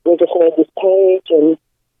we just made this page, and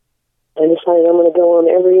I decided I'm going to go on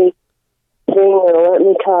everything that'll let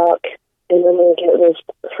me talk, and I'm going to get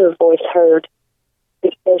her voice heard,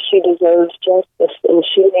 because she deserves justice, and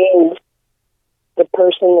she needs the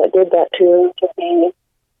person that did that to her to be,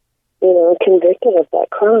 convicted of that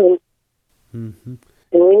crime. Mm-hmm.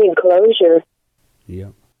 And we need closure.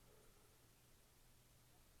 Yep.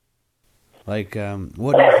 Like,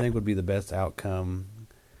 what do you think would be the best outcome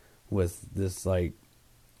with this? Like,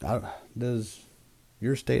 does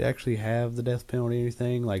your state actually have the death penalty or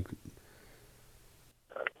anything? Like,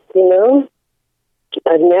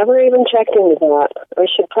 I've never even checked into that. I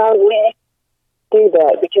should probably do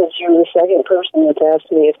that, because you're the second person that's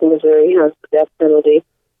asked me if Missouri has the death penalty.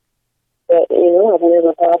 But, I've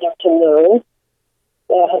never bothered to know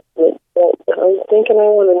that. But I'm thinking I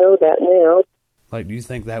want to know that now. Like, do you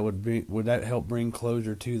think that would that help bring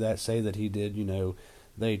closure to that? Say that he did,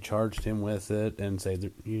 they charged him with it, and say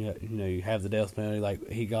that, you have the death penalty, like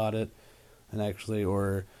he got it, and actually,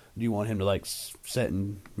 or do you want him to like sit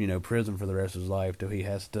in, prison for the rest of his life till he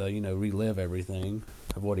has to, relive everything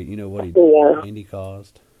of what he did and he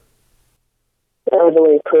caused? I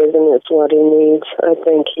believe prison is what he needs. I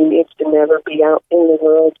think he needs to never be out in the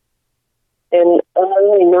world. And I'm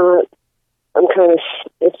really not,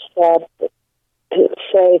 it's sad to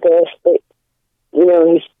say this, but,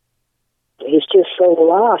 he's just so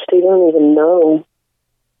lost. He don't even know.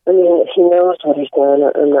 I mean, he knows what he's done.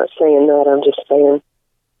 I'm not saying that. I'm just saying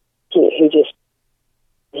he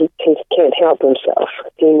can't help himself.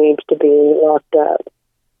 He needs to be locked up.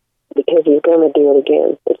 because he's going to do it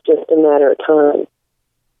again. It's just a matter of time.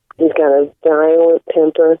 He's got a violent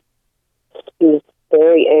temper. He's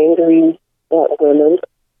very angry at women,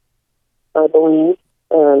 I believe.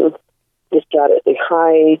 He's got a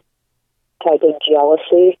high type of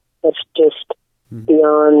jealousy that's just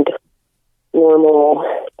beyond normal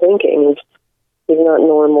thinking. He's not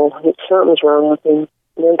normal. Something's wrong with him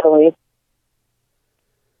mentally.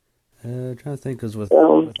 I'm trying to think, because with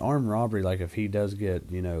armed robbery, like if he does get,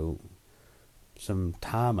 some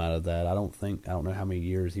time out of that, I don't know how many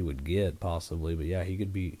years he would get possibly, but yeah, he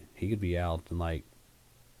could be out and like,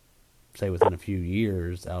 say within a few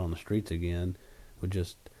years out on the streets again.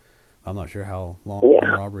 I'm not sure how long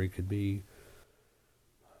armed robbery could be.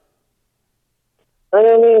 I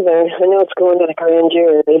don't either. I know it's going to the grand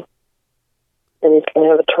jury, and he's going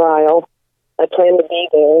to have a trial. I plan to be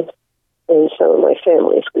there, and so my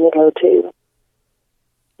family's going to go too.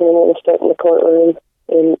 And I'm going to sit in the courtroom,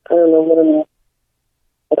 and I don't know what I'm going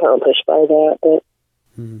to accomplish by that, but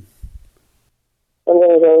I'm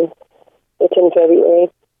going to go. It's in February,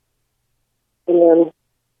 and then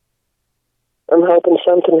I'm hoping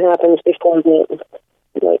something happens before then.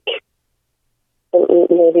 Like,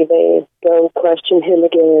 maybe they go question him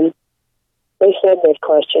again. They said they'd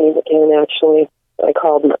question him again, actually. I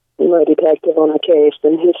called my detective on the case,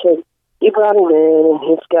 and he said, you brought him in, and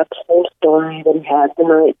he's got the same story that he had the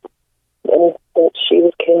night that she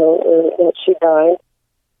was killed, or that she died.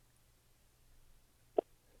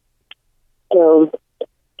 So,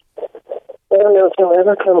 I don't know if he'll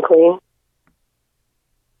ever come clean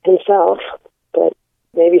himself, but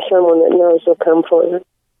maybe someone that knows will come for him.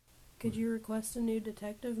 Could you request a new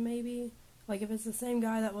detective, maybe? Like, if it's the same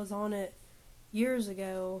guy that was on it years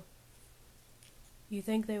ago, you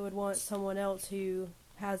think they would want someone else who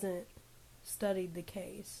hasn't studied the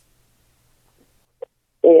case?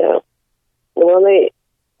 Yeah. Well, they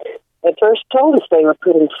at first told us they were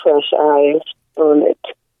putting fresh eyes on it,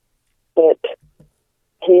 but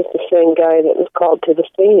he's the same guy that was called to the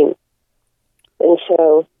scene. And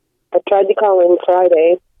so I tried to call him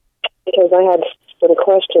Friday because I had some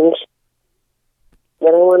questions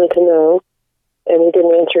that I wanted to know, and he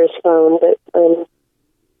didn't answer his phone, but I'm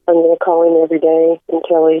going to call him every day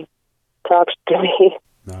until he talks to me.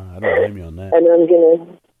 No, I don't blame you on that. And I'm going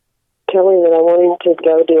to tell him that I want him to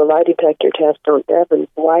go do a lie detector test on Devin.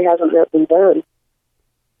 Why hasn't that been done?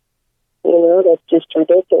 That's just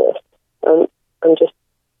ridiculous. I'm just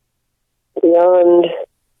beyond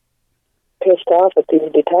pissed off at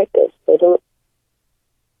these detectives. They don't.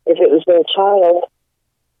 If it was their child,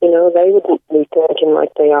 they wouldn't be thinking like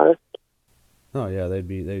they are. Oh yeah, they'd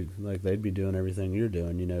be doing everything you're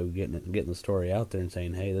doing, getting the story out there and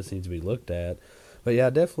saying, hey, this needs to be looked at. But yeah,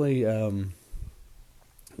 definitely,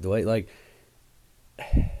 the way, like,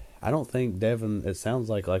 I don't think Devin, it sounds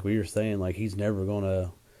like we were saying, like, he's never going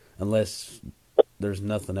to, unless there's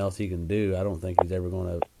nothing else he can do, I don't think he's ever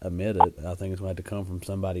going to admit it. I think it's going to have to come from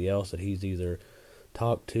somebody else that he's either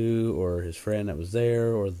talked to, or his friend that was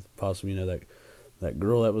there, or possibly, that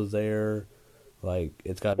girl that was there. Like,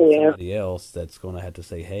 it's got to be somebody else that's going to have to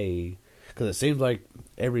say, hey, because it seems like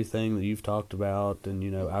everything that you've talked about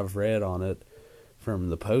and, I've read on it from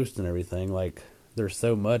the post and everything, like, there's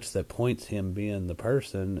so much that points him being the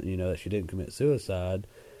person, that she didn't commit suicide,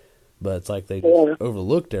 but it's like they just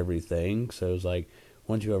overlooked everything. So it's like,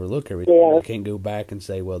 once you overlook everything, you can't go back and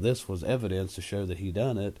say, well, this was evidence to show that he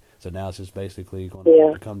done it. So now it's just basically going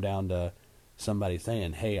to come down to somebody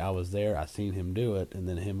saying, hey, I was there, I seen him do it, and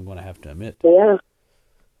then him going to have to admit. Yeah.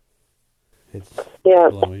 It's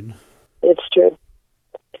blowing. It's true.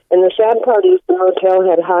 And the sad part is the motel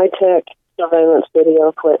had high-tech surveillance video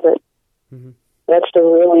equipment. Mm-hmm. That's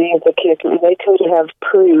the kicker. They could have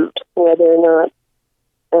proved whether or not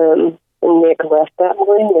Nick left that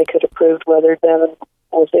morning. They could have proved whether Devin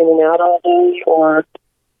was in and out all day or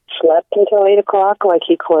slept until 8 o'clock like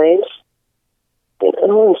he claims.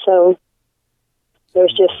 And so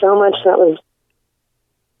there's just so much that was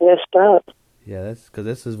messed up. Yeah, that's because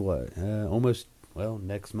this is what almost. Well,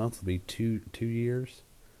 next month will be two years.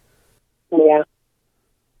 Yeah.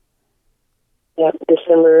 Yep,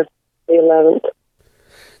 December the 11th.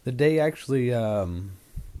 The day actually,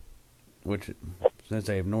 which since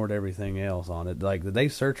they ignored everything else on it, like, did they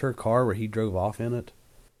search her car where he drove off in it?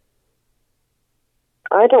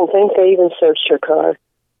 I don't think they even searched her car.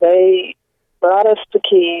 They brought us the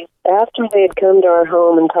keys after they had come to our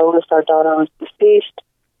home and told us our daughter was deceased.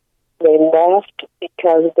 They left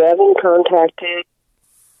because Devin contacted,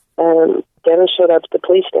 Devin showed up at the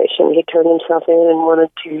police station. He turned himself in and wanted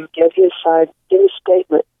to give his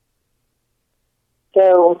statement.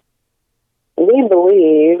 So we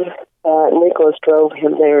believe Nicholas drove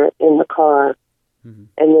him there in the car, and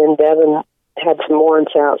then Devin had some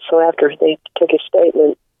warrants out. So after they took his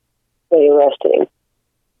statement, they arrested him.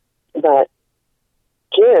 But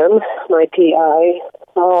Jim, my PI,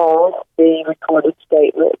 saw the recorded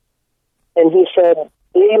statement, and he said,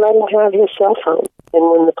 he let him have his cell phone.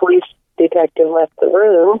 And when the police detective left the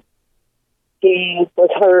room, he was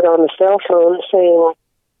heard on the cell phone saying,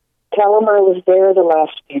 tell them I was there the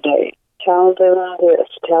last few days. Tell them this,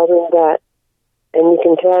 tell them that. And you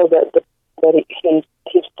can tell that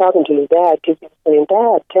he's talking to his dad because he's saying,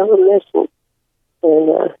 Dad, tell him this.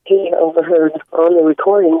 And he overheard on the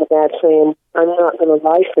recording the dad saying, I'm not going to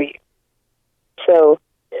lie for you. So,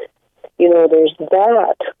 there's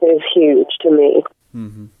that is huge to me,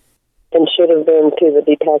 and should have been to the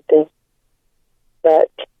detective.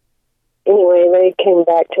 But anyway, they came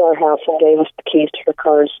back to our house and gave us the keys to her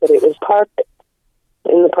car and said it was parked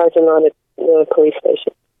in the parking lot at the police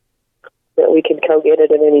station, that we could go get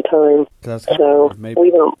it at any time. So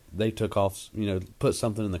we don't. They took off, put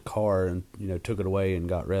something in the car and, took it away and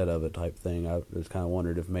got rid of it type thing. I just kind of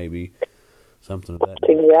wondered if maybe something of that.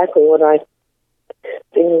 That's exactly what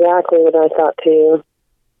I thought too.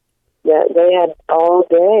 That they had all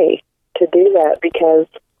day to do that because,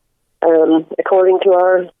 according to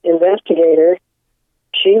our investigator,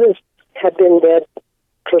 she had been dead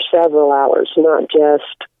for several hours, not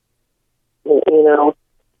just,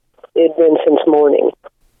 it'd been since morning.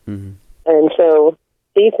 Mm-hmm. And so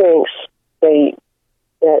he thinks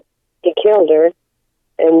that he killed her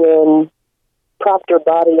and then propped her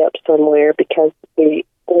body up somewhere because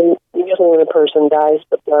usually when a person dies,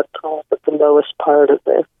 the blood pools at the lowest part of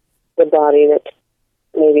the body. That's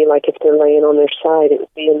maybe like if they're laying on their side, it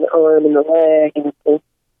would be in the arm and the leg, and if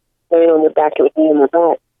they're laying on their back, it would be in the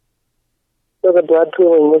back. So the blood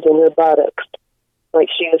pooling was in her buttocks, like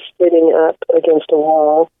she was sitting up against a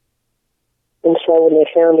wall. And so when they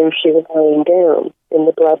found her, she was laying down, and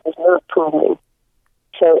the blood was not pooling.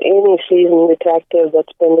 So any seasoned detective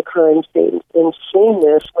that's been to crime scenes and seen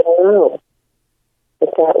this would know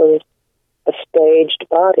that was a staged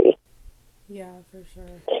body. Yeah, for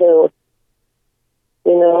sure. So,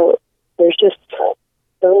 there's just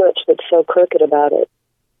so much that's so crooked about it.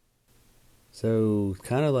 So,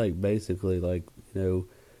 kind of like, basically, like,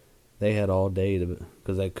 they had all day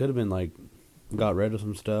because they could have been, like, got rid of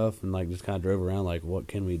some stuff and, like, just kind of drove around, like, what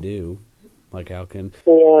can we do? Like, how can...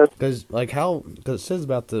 Yeah. Because it says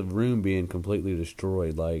about the room being completely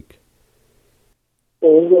destroyed, like...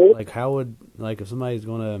 Mm-hmm. Like, how would... Like, if somebody's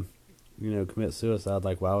going to, commit suicide,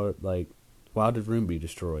 like, why did the room be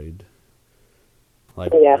destroyed?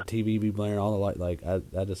 Like, yeah. The TV be blaring, all the light, like,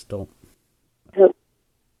 I just don't...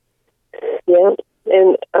 Yeah,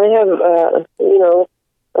 and I have,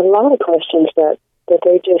 a lot of questions that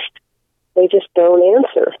they just don't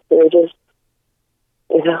answer. They just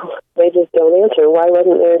don't answer. Why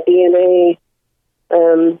wasn't there DNA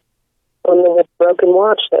on the broken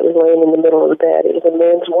watch that was laying in the middle of the bed? It was a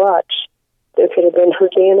man's watch. There could have been her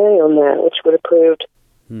DNA on that, which would have proved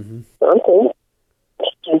something.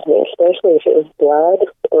 Excuse me, especially if it was blood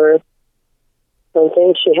or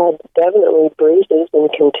something. She had definitely bruises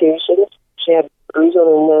and contusions. She had bruise on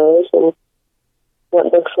her nose and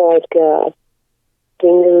what looks like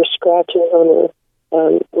finger scratches on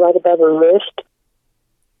her, right above her wrist,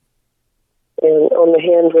 and on the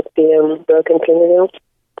hand with the broken fingernails.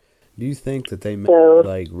 Do you think that they where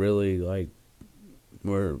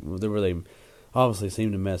they obviously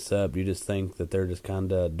seem to mess up? Do you just think that they're just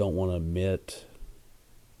kind of don't want to admit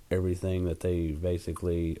everything that they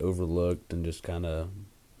basically overlooked and just kind of,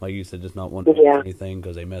 like you said, just not want to do anything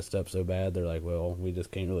because they messed up so bad? They're like, well, we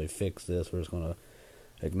just can't really fix this. We're just going to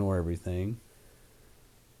ignore everything.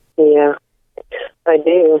 Yeah, I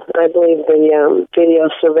do. I believe the video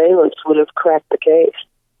surveillance would have cracked the case.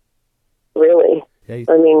 Really. Yeah,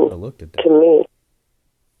 I mean, looked at that. To me.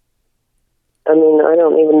 I mean, I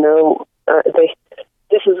don't even know.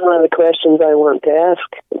 This is one of the questions I want to ask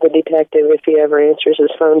the detective if he ever answers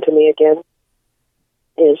his phone to me again,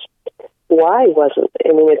 is why wasn't, I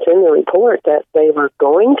mean, it's in the report that they were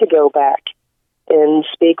going to go back and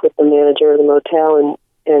speak with the manager of the motel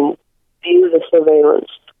and view the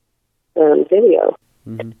surveillance video.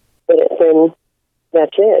 Mm-hmm. But then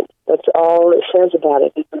that's it. That's all it says about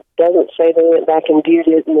it. It doesn't say they went back and viewed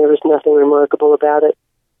it and there was nothing remarkable about it.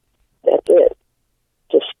 That's it.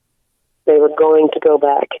 Just they were going to go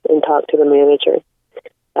back and talk to the manager.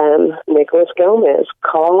 Nicholas Gomez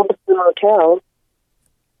called the motel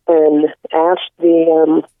and asked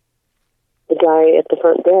the guy at the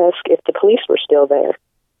front desk if the police were still there.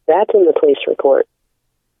 That's in the police report.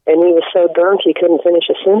 And he was so drunk he couldn't finish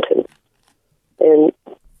a sentence. And,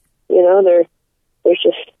 There's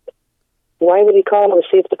just, why would he call to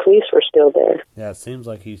see if the police were still there? Yeah, it seems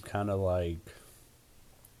like he's kind of like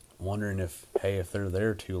wondering if they're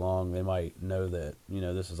there too long, they might know that,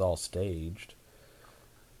 this is all staged.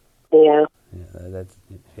 Yeah.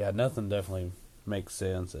 Nothing definitely makes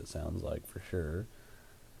sense, it sounds like, for sure.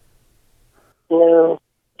 No.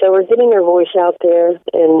 So we're getting our voice out there,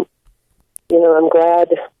 and, I'm glad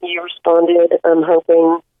you responded. I'm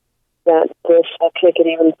hoping that this will kick it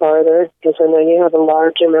even farther, because I know you have a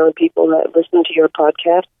large amount of people that listen to your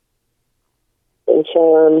podcast. And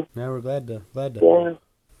so, yeah, we're glad to. Yeah.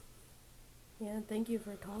 Yeah, thank you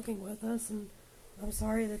for talking with us, and I'm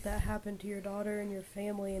sorry that happened to your daughter and your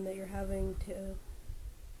family, and that you're having to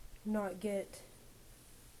not get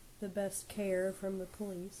the best care from the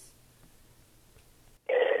police.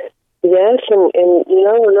 Yes, and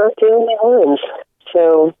we're not the only ones.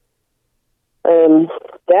 So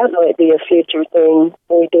that might be a future thing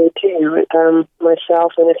we do too.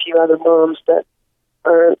 Myself and a few other moms that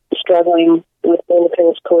are struggling with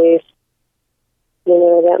Independence Police.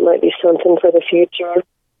 That might be something for the future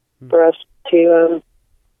for us to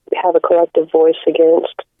have a collective voice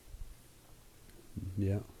against.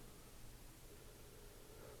 Yeah.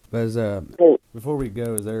 But before we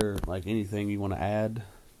go, is there like anything you want to add?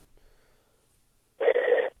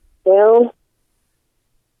 Well,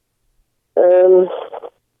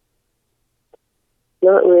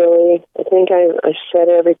 not really. I think I said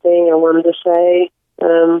everything I wanted to say.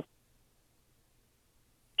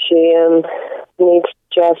 She needs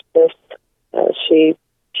justice. She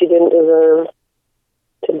didn't deserve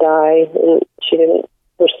to die, and she didn't.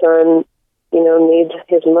 Her son, needs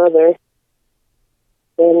his mother,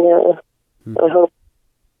 and I hope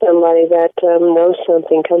somebody that knows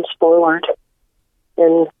something comes forward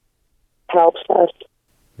and helps us.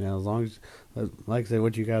 Yeah, as long as, like I said,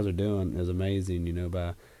 what you guys are doing is amazing,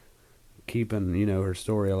 by keeping, her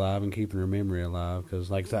story alive and keeping her memory alive. Because,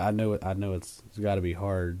 like I said, I know it's got to be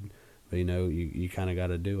hard, but, you kind of got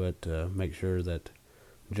to do it to make sure that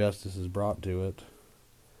justice is brought to it.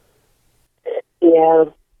 Yeah,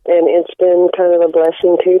 and it's been kind of a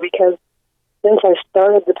blessing, too, because since I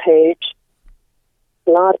started the page,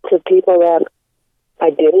 lots of people that I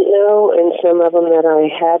didn't know, and some of them that I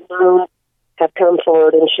had known, have come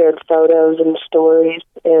forward and shared photos and stories,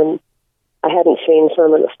 and I hadn't seen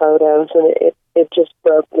some of the photos, and it just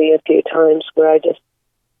broke me a few times where I just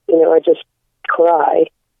cry,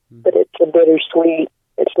 but it's a bittersweet.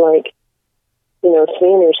 It's like,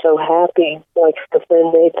 seeing her so happy, like her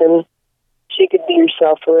friend Nathan, she could be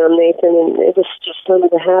herself around Nathan, and it was just some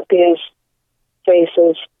of the happiest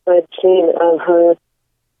faces I'd seen of her,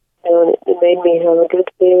 and it made me have a good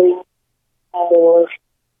feeling, or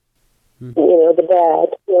the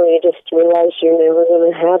bad, where you just realize you're never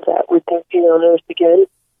going to have that with them on earth again.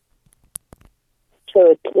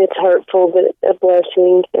 So it's hurtful, but a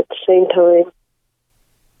blessing at the same time.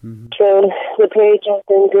 Mm-hmm. So the page has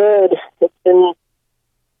been good.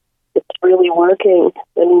 It's really working.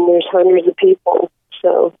 I mean, there's hundreds of people.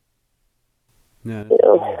 So yeah,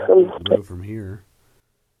 grow from here.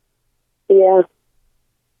 Yeah,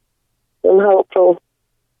 I'm hopeful.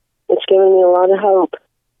 It's given me a lot of hope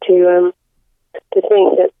to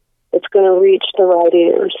think that it's going to reach the right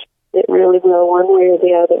ears. It really will, one way or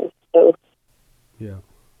the other. So yeah,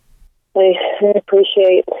 I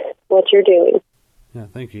appreciate what you're doing. Yeah,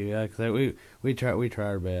 thank you. Yeah, because we try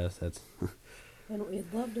our best. That's and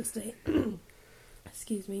we'd love to stay.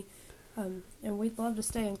 Excuse me. And we'd love to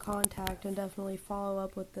stay in contact and definitely follow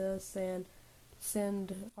up with this and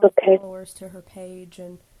send our followers to her page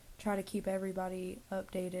and try to keep everybody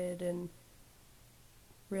updated and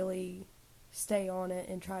really stay on it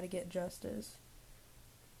and try to get justice.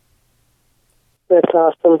 That's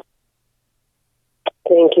awesome.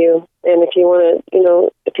 Thank you. And if you want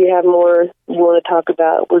to, if you have more you want to talk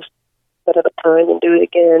about, we'll set up a time and do it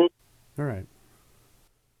again. All right.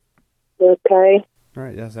 Okay. All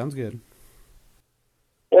right. Yeah, sounds good.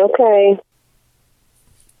 Okay.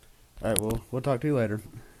 All right. We'll talk to you later.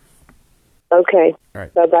 Okay. All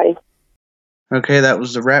right. Bye-bye. Okay, that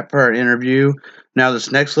was the wrap for our interview. Now,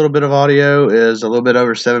 this next little bit of audio is a little bit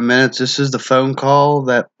over 7 minutes. This is the phone call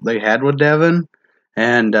that they had with Devin,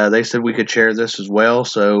 and they said we could share this as well,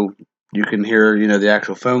 so you can hear, the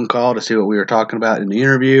actual phone call to see what we were talking about in the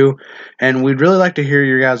interview. And we'd really like to hear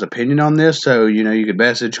your guys' opinion on this, so, you could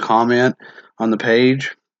message, comment on the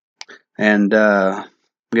page, and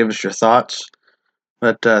give us your thoughts.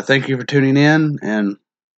 But thank you for tuning in, and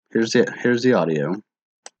here's the audio.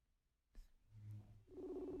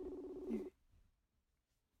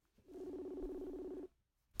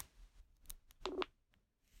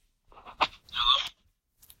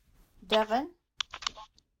 Devin?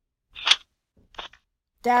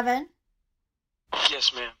 Devin?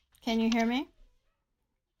 Yes, ma'am. Can you hear me?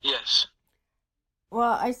 Yes.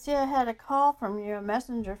 Well, I see I had a call from you, a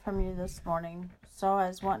messenger from you this morning. So I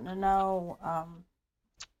was wanting to know,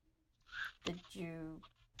 did you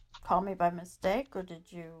call me by mistake, or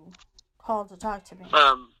did you call to talk to me?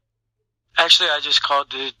 Actually, I just called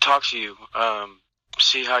to talk to you.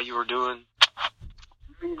 See how you were doing.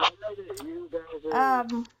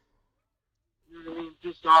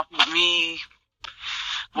 Pissed off with me.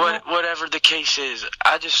 Whatever the case is,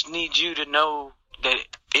 I just need you to know that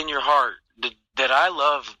in your heart that I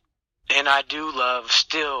love, and I do love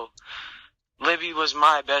still. Libby was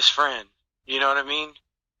my best friend. You know what I mean?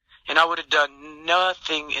 And I would have done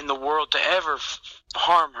nothing in the world to ever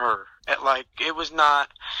harm her. It was not.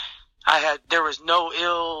 There was no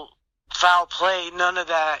foul play. None of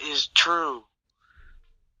that is true.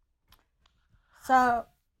 So,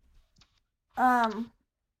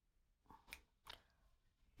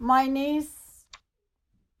 my niece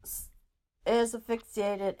is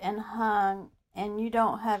asphyxiated and hung, and you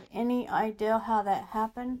don't have any idea how that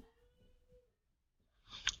happened?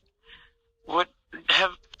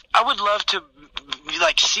 I would love to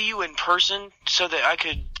see you in person so that I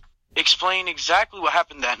could explain exactly what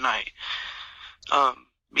happened that night.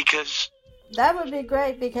 Because that would be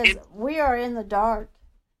great, because we are in the dark.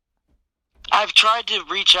 I've tried to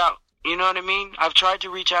reach out. You know what I mean? I've tried to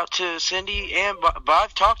reach out to Cindy and Bob.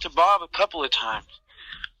 I've talked to Bob a couple of times.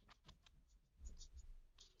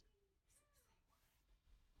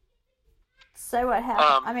 Say what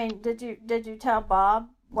happened. Did you tell Bob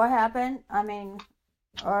what happened?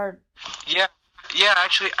 Yeah.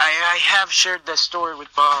 Actually, I have shared that story with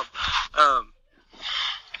Bob.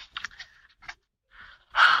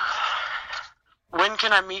 When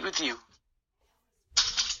can I meet with you?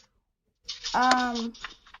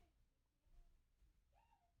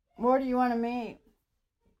 Where do you want to meet?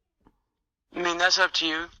 That's up to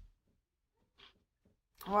you.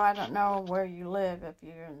 Well, I don't know where you live, if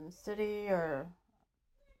you're in the city or...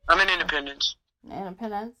 I'm in Independence.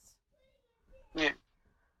 Independence? Yeah.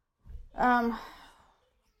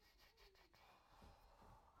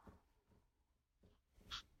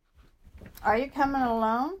 Are you coming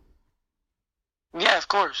alone? Yeah, of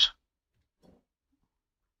course.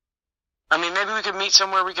 Maybe we could meet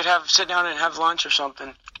somewhere we could sit down and have lunch or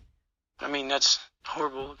something. That's a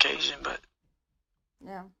horrible occasion, but...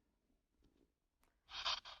 Yeah.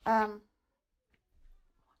 I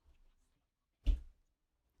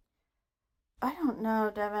don't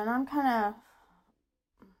know, Devin. I'm kind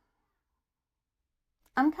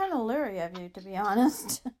of leery of you, to be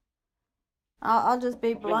honest. I'll just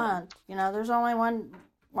be blunt. There's only one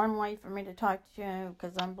way for me to talk to you,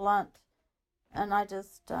 because I'm blunt. And I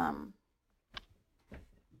just,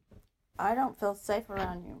 I don't feel safe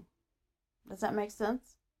around you. Does that make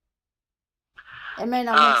sense? It may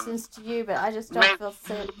not make sense to you, but I just don't feel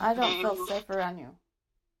safe. I don't feel safe around you.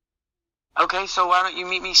 Okay, so why don't you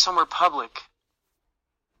meet me somewhere public?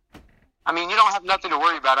 You don't have nothing to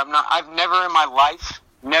worry about. I've never in my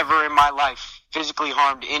life physically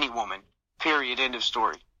harmed any woman. Period. End of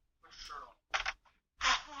story.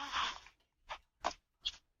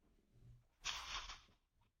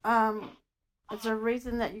 Is there a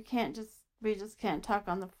reason that we just can't talk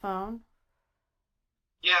on the phone?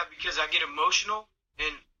 Yeah, because I get emotional,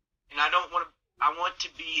 and I don't want to. I want to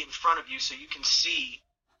be in front of you so you can see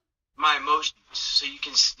my emotions, so you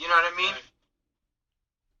can, you know what I mean?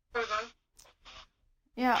 Right.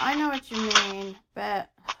 Yeah, I know what you mean,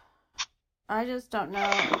 but I just don't know,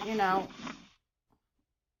 I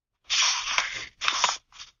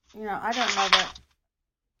don't know that.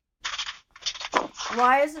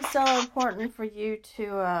 Why is it so important for you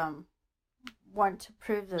to want to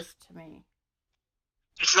prove this to me?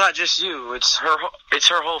 It's not just you. It's her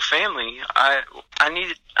whole family. I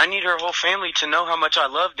need her whole family to know how much I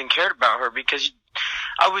loved and cared about her, because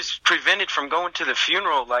I was prevented from going to the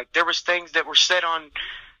funeral. There was things that were said on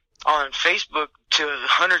Facebook to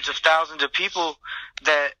hundreds of thousands of people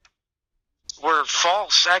that were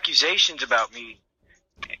false accusations about me.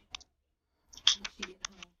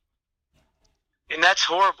 And that's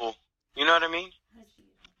horrible. You know what I mean?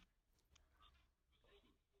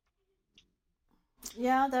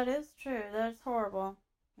 Yeah, that is true. That's horrible.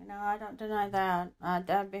 I don't deny that.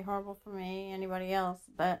 That'd be horrible for me, anybody else,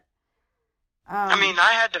 but...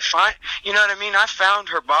 I had to find... You know what I mean? I found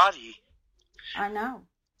her body. I know.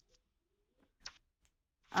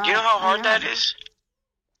 Do you know how hard that is?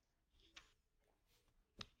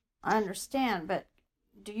 I understand, but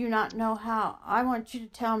do you not know how? I want you to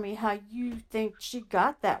tell me how you think she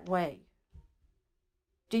got that way.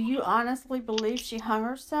 do you honestly believe she hung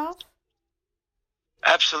herself?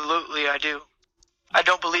 Absolutely, I do. I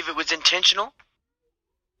don't believe it was intentional.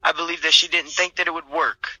 I believe that she didn't think that it would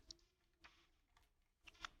work.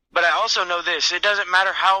 But I also know this. It doesn't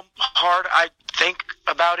matter how hard I think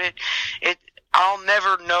about it. I'll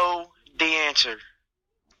never know the answer.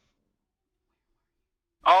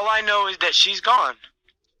 All I know is that she's gone.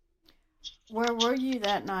 Where were you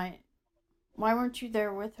that night? Why weren't you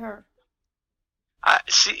there with her?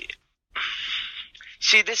 See,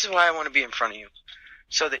 this is why I want to be in front of you.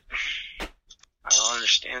 So that I'll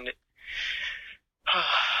understand it.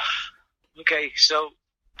 Okay, so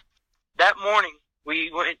that morning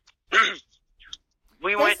we went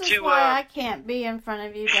This is why I can't be in front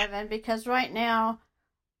of you, Devin, because right now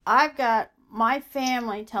I've got my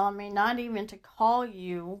family telling me not even to call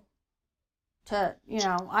you.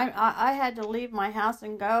 I had to leave my house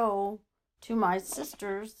and go to my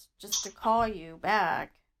sister's just to call you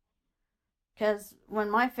back. Because when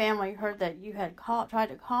my family heard that you had tried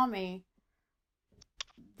to call me,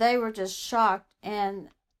 they were just shocked, and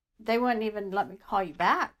they wouldn't even let me call you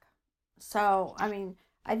back. So, I mean,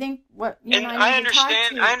 I think I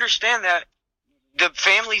understand that the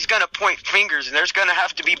family's going to point fingers, and there's going to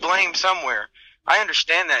have to be blame somewhere. I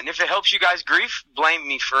understand that. And if it helps you guys grief, blame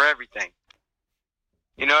me for everything.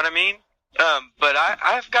 You know what I mean? But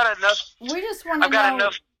I've got enough. We just want to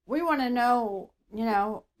know. We want to know,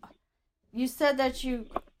 you said that you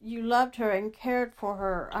loved her and cared for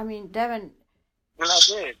her. I mean, Devin. Well, I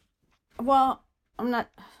did. Well, I'm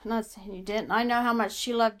not saying you didn't. I know how much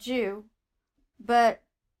she loved you. But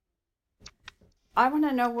I want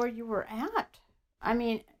to know where you were at. I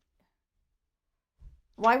mean,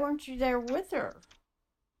 why weren't you there with her?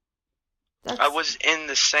 I was in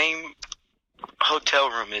the same hotel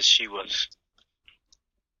room as she was.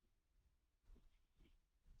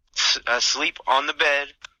 Asleep on the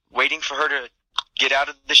bed, waiting for her to get out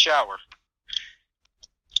of the shower.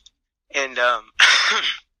 And,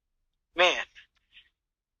 man,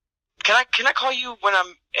 can I call you when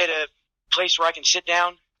I'm at a place where I can sit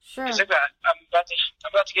down? Sure. Because I'm about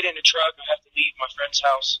to get in the truck. I have to leave my friend's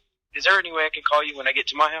house. Is there any way I can call you when I get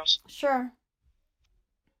to my house? Sure.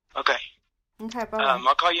 Okay. Okay, bye.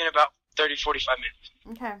 I'll call you in about 30, 45 minutes.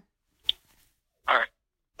 Okay. All right.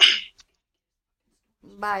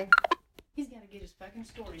 Bye. He's got to get his fucking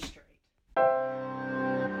story straight.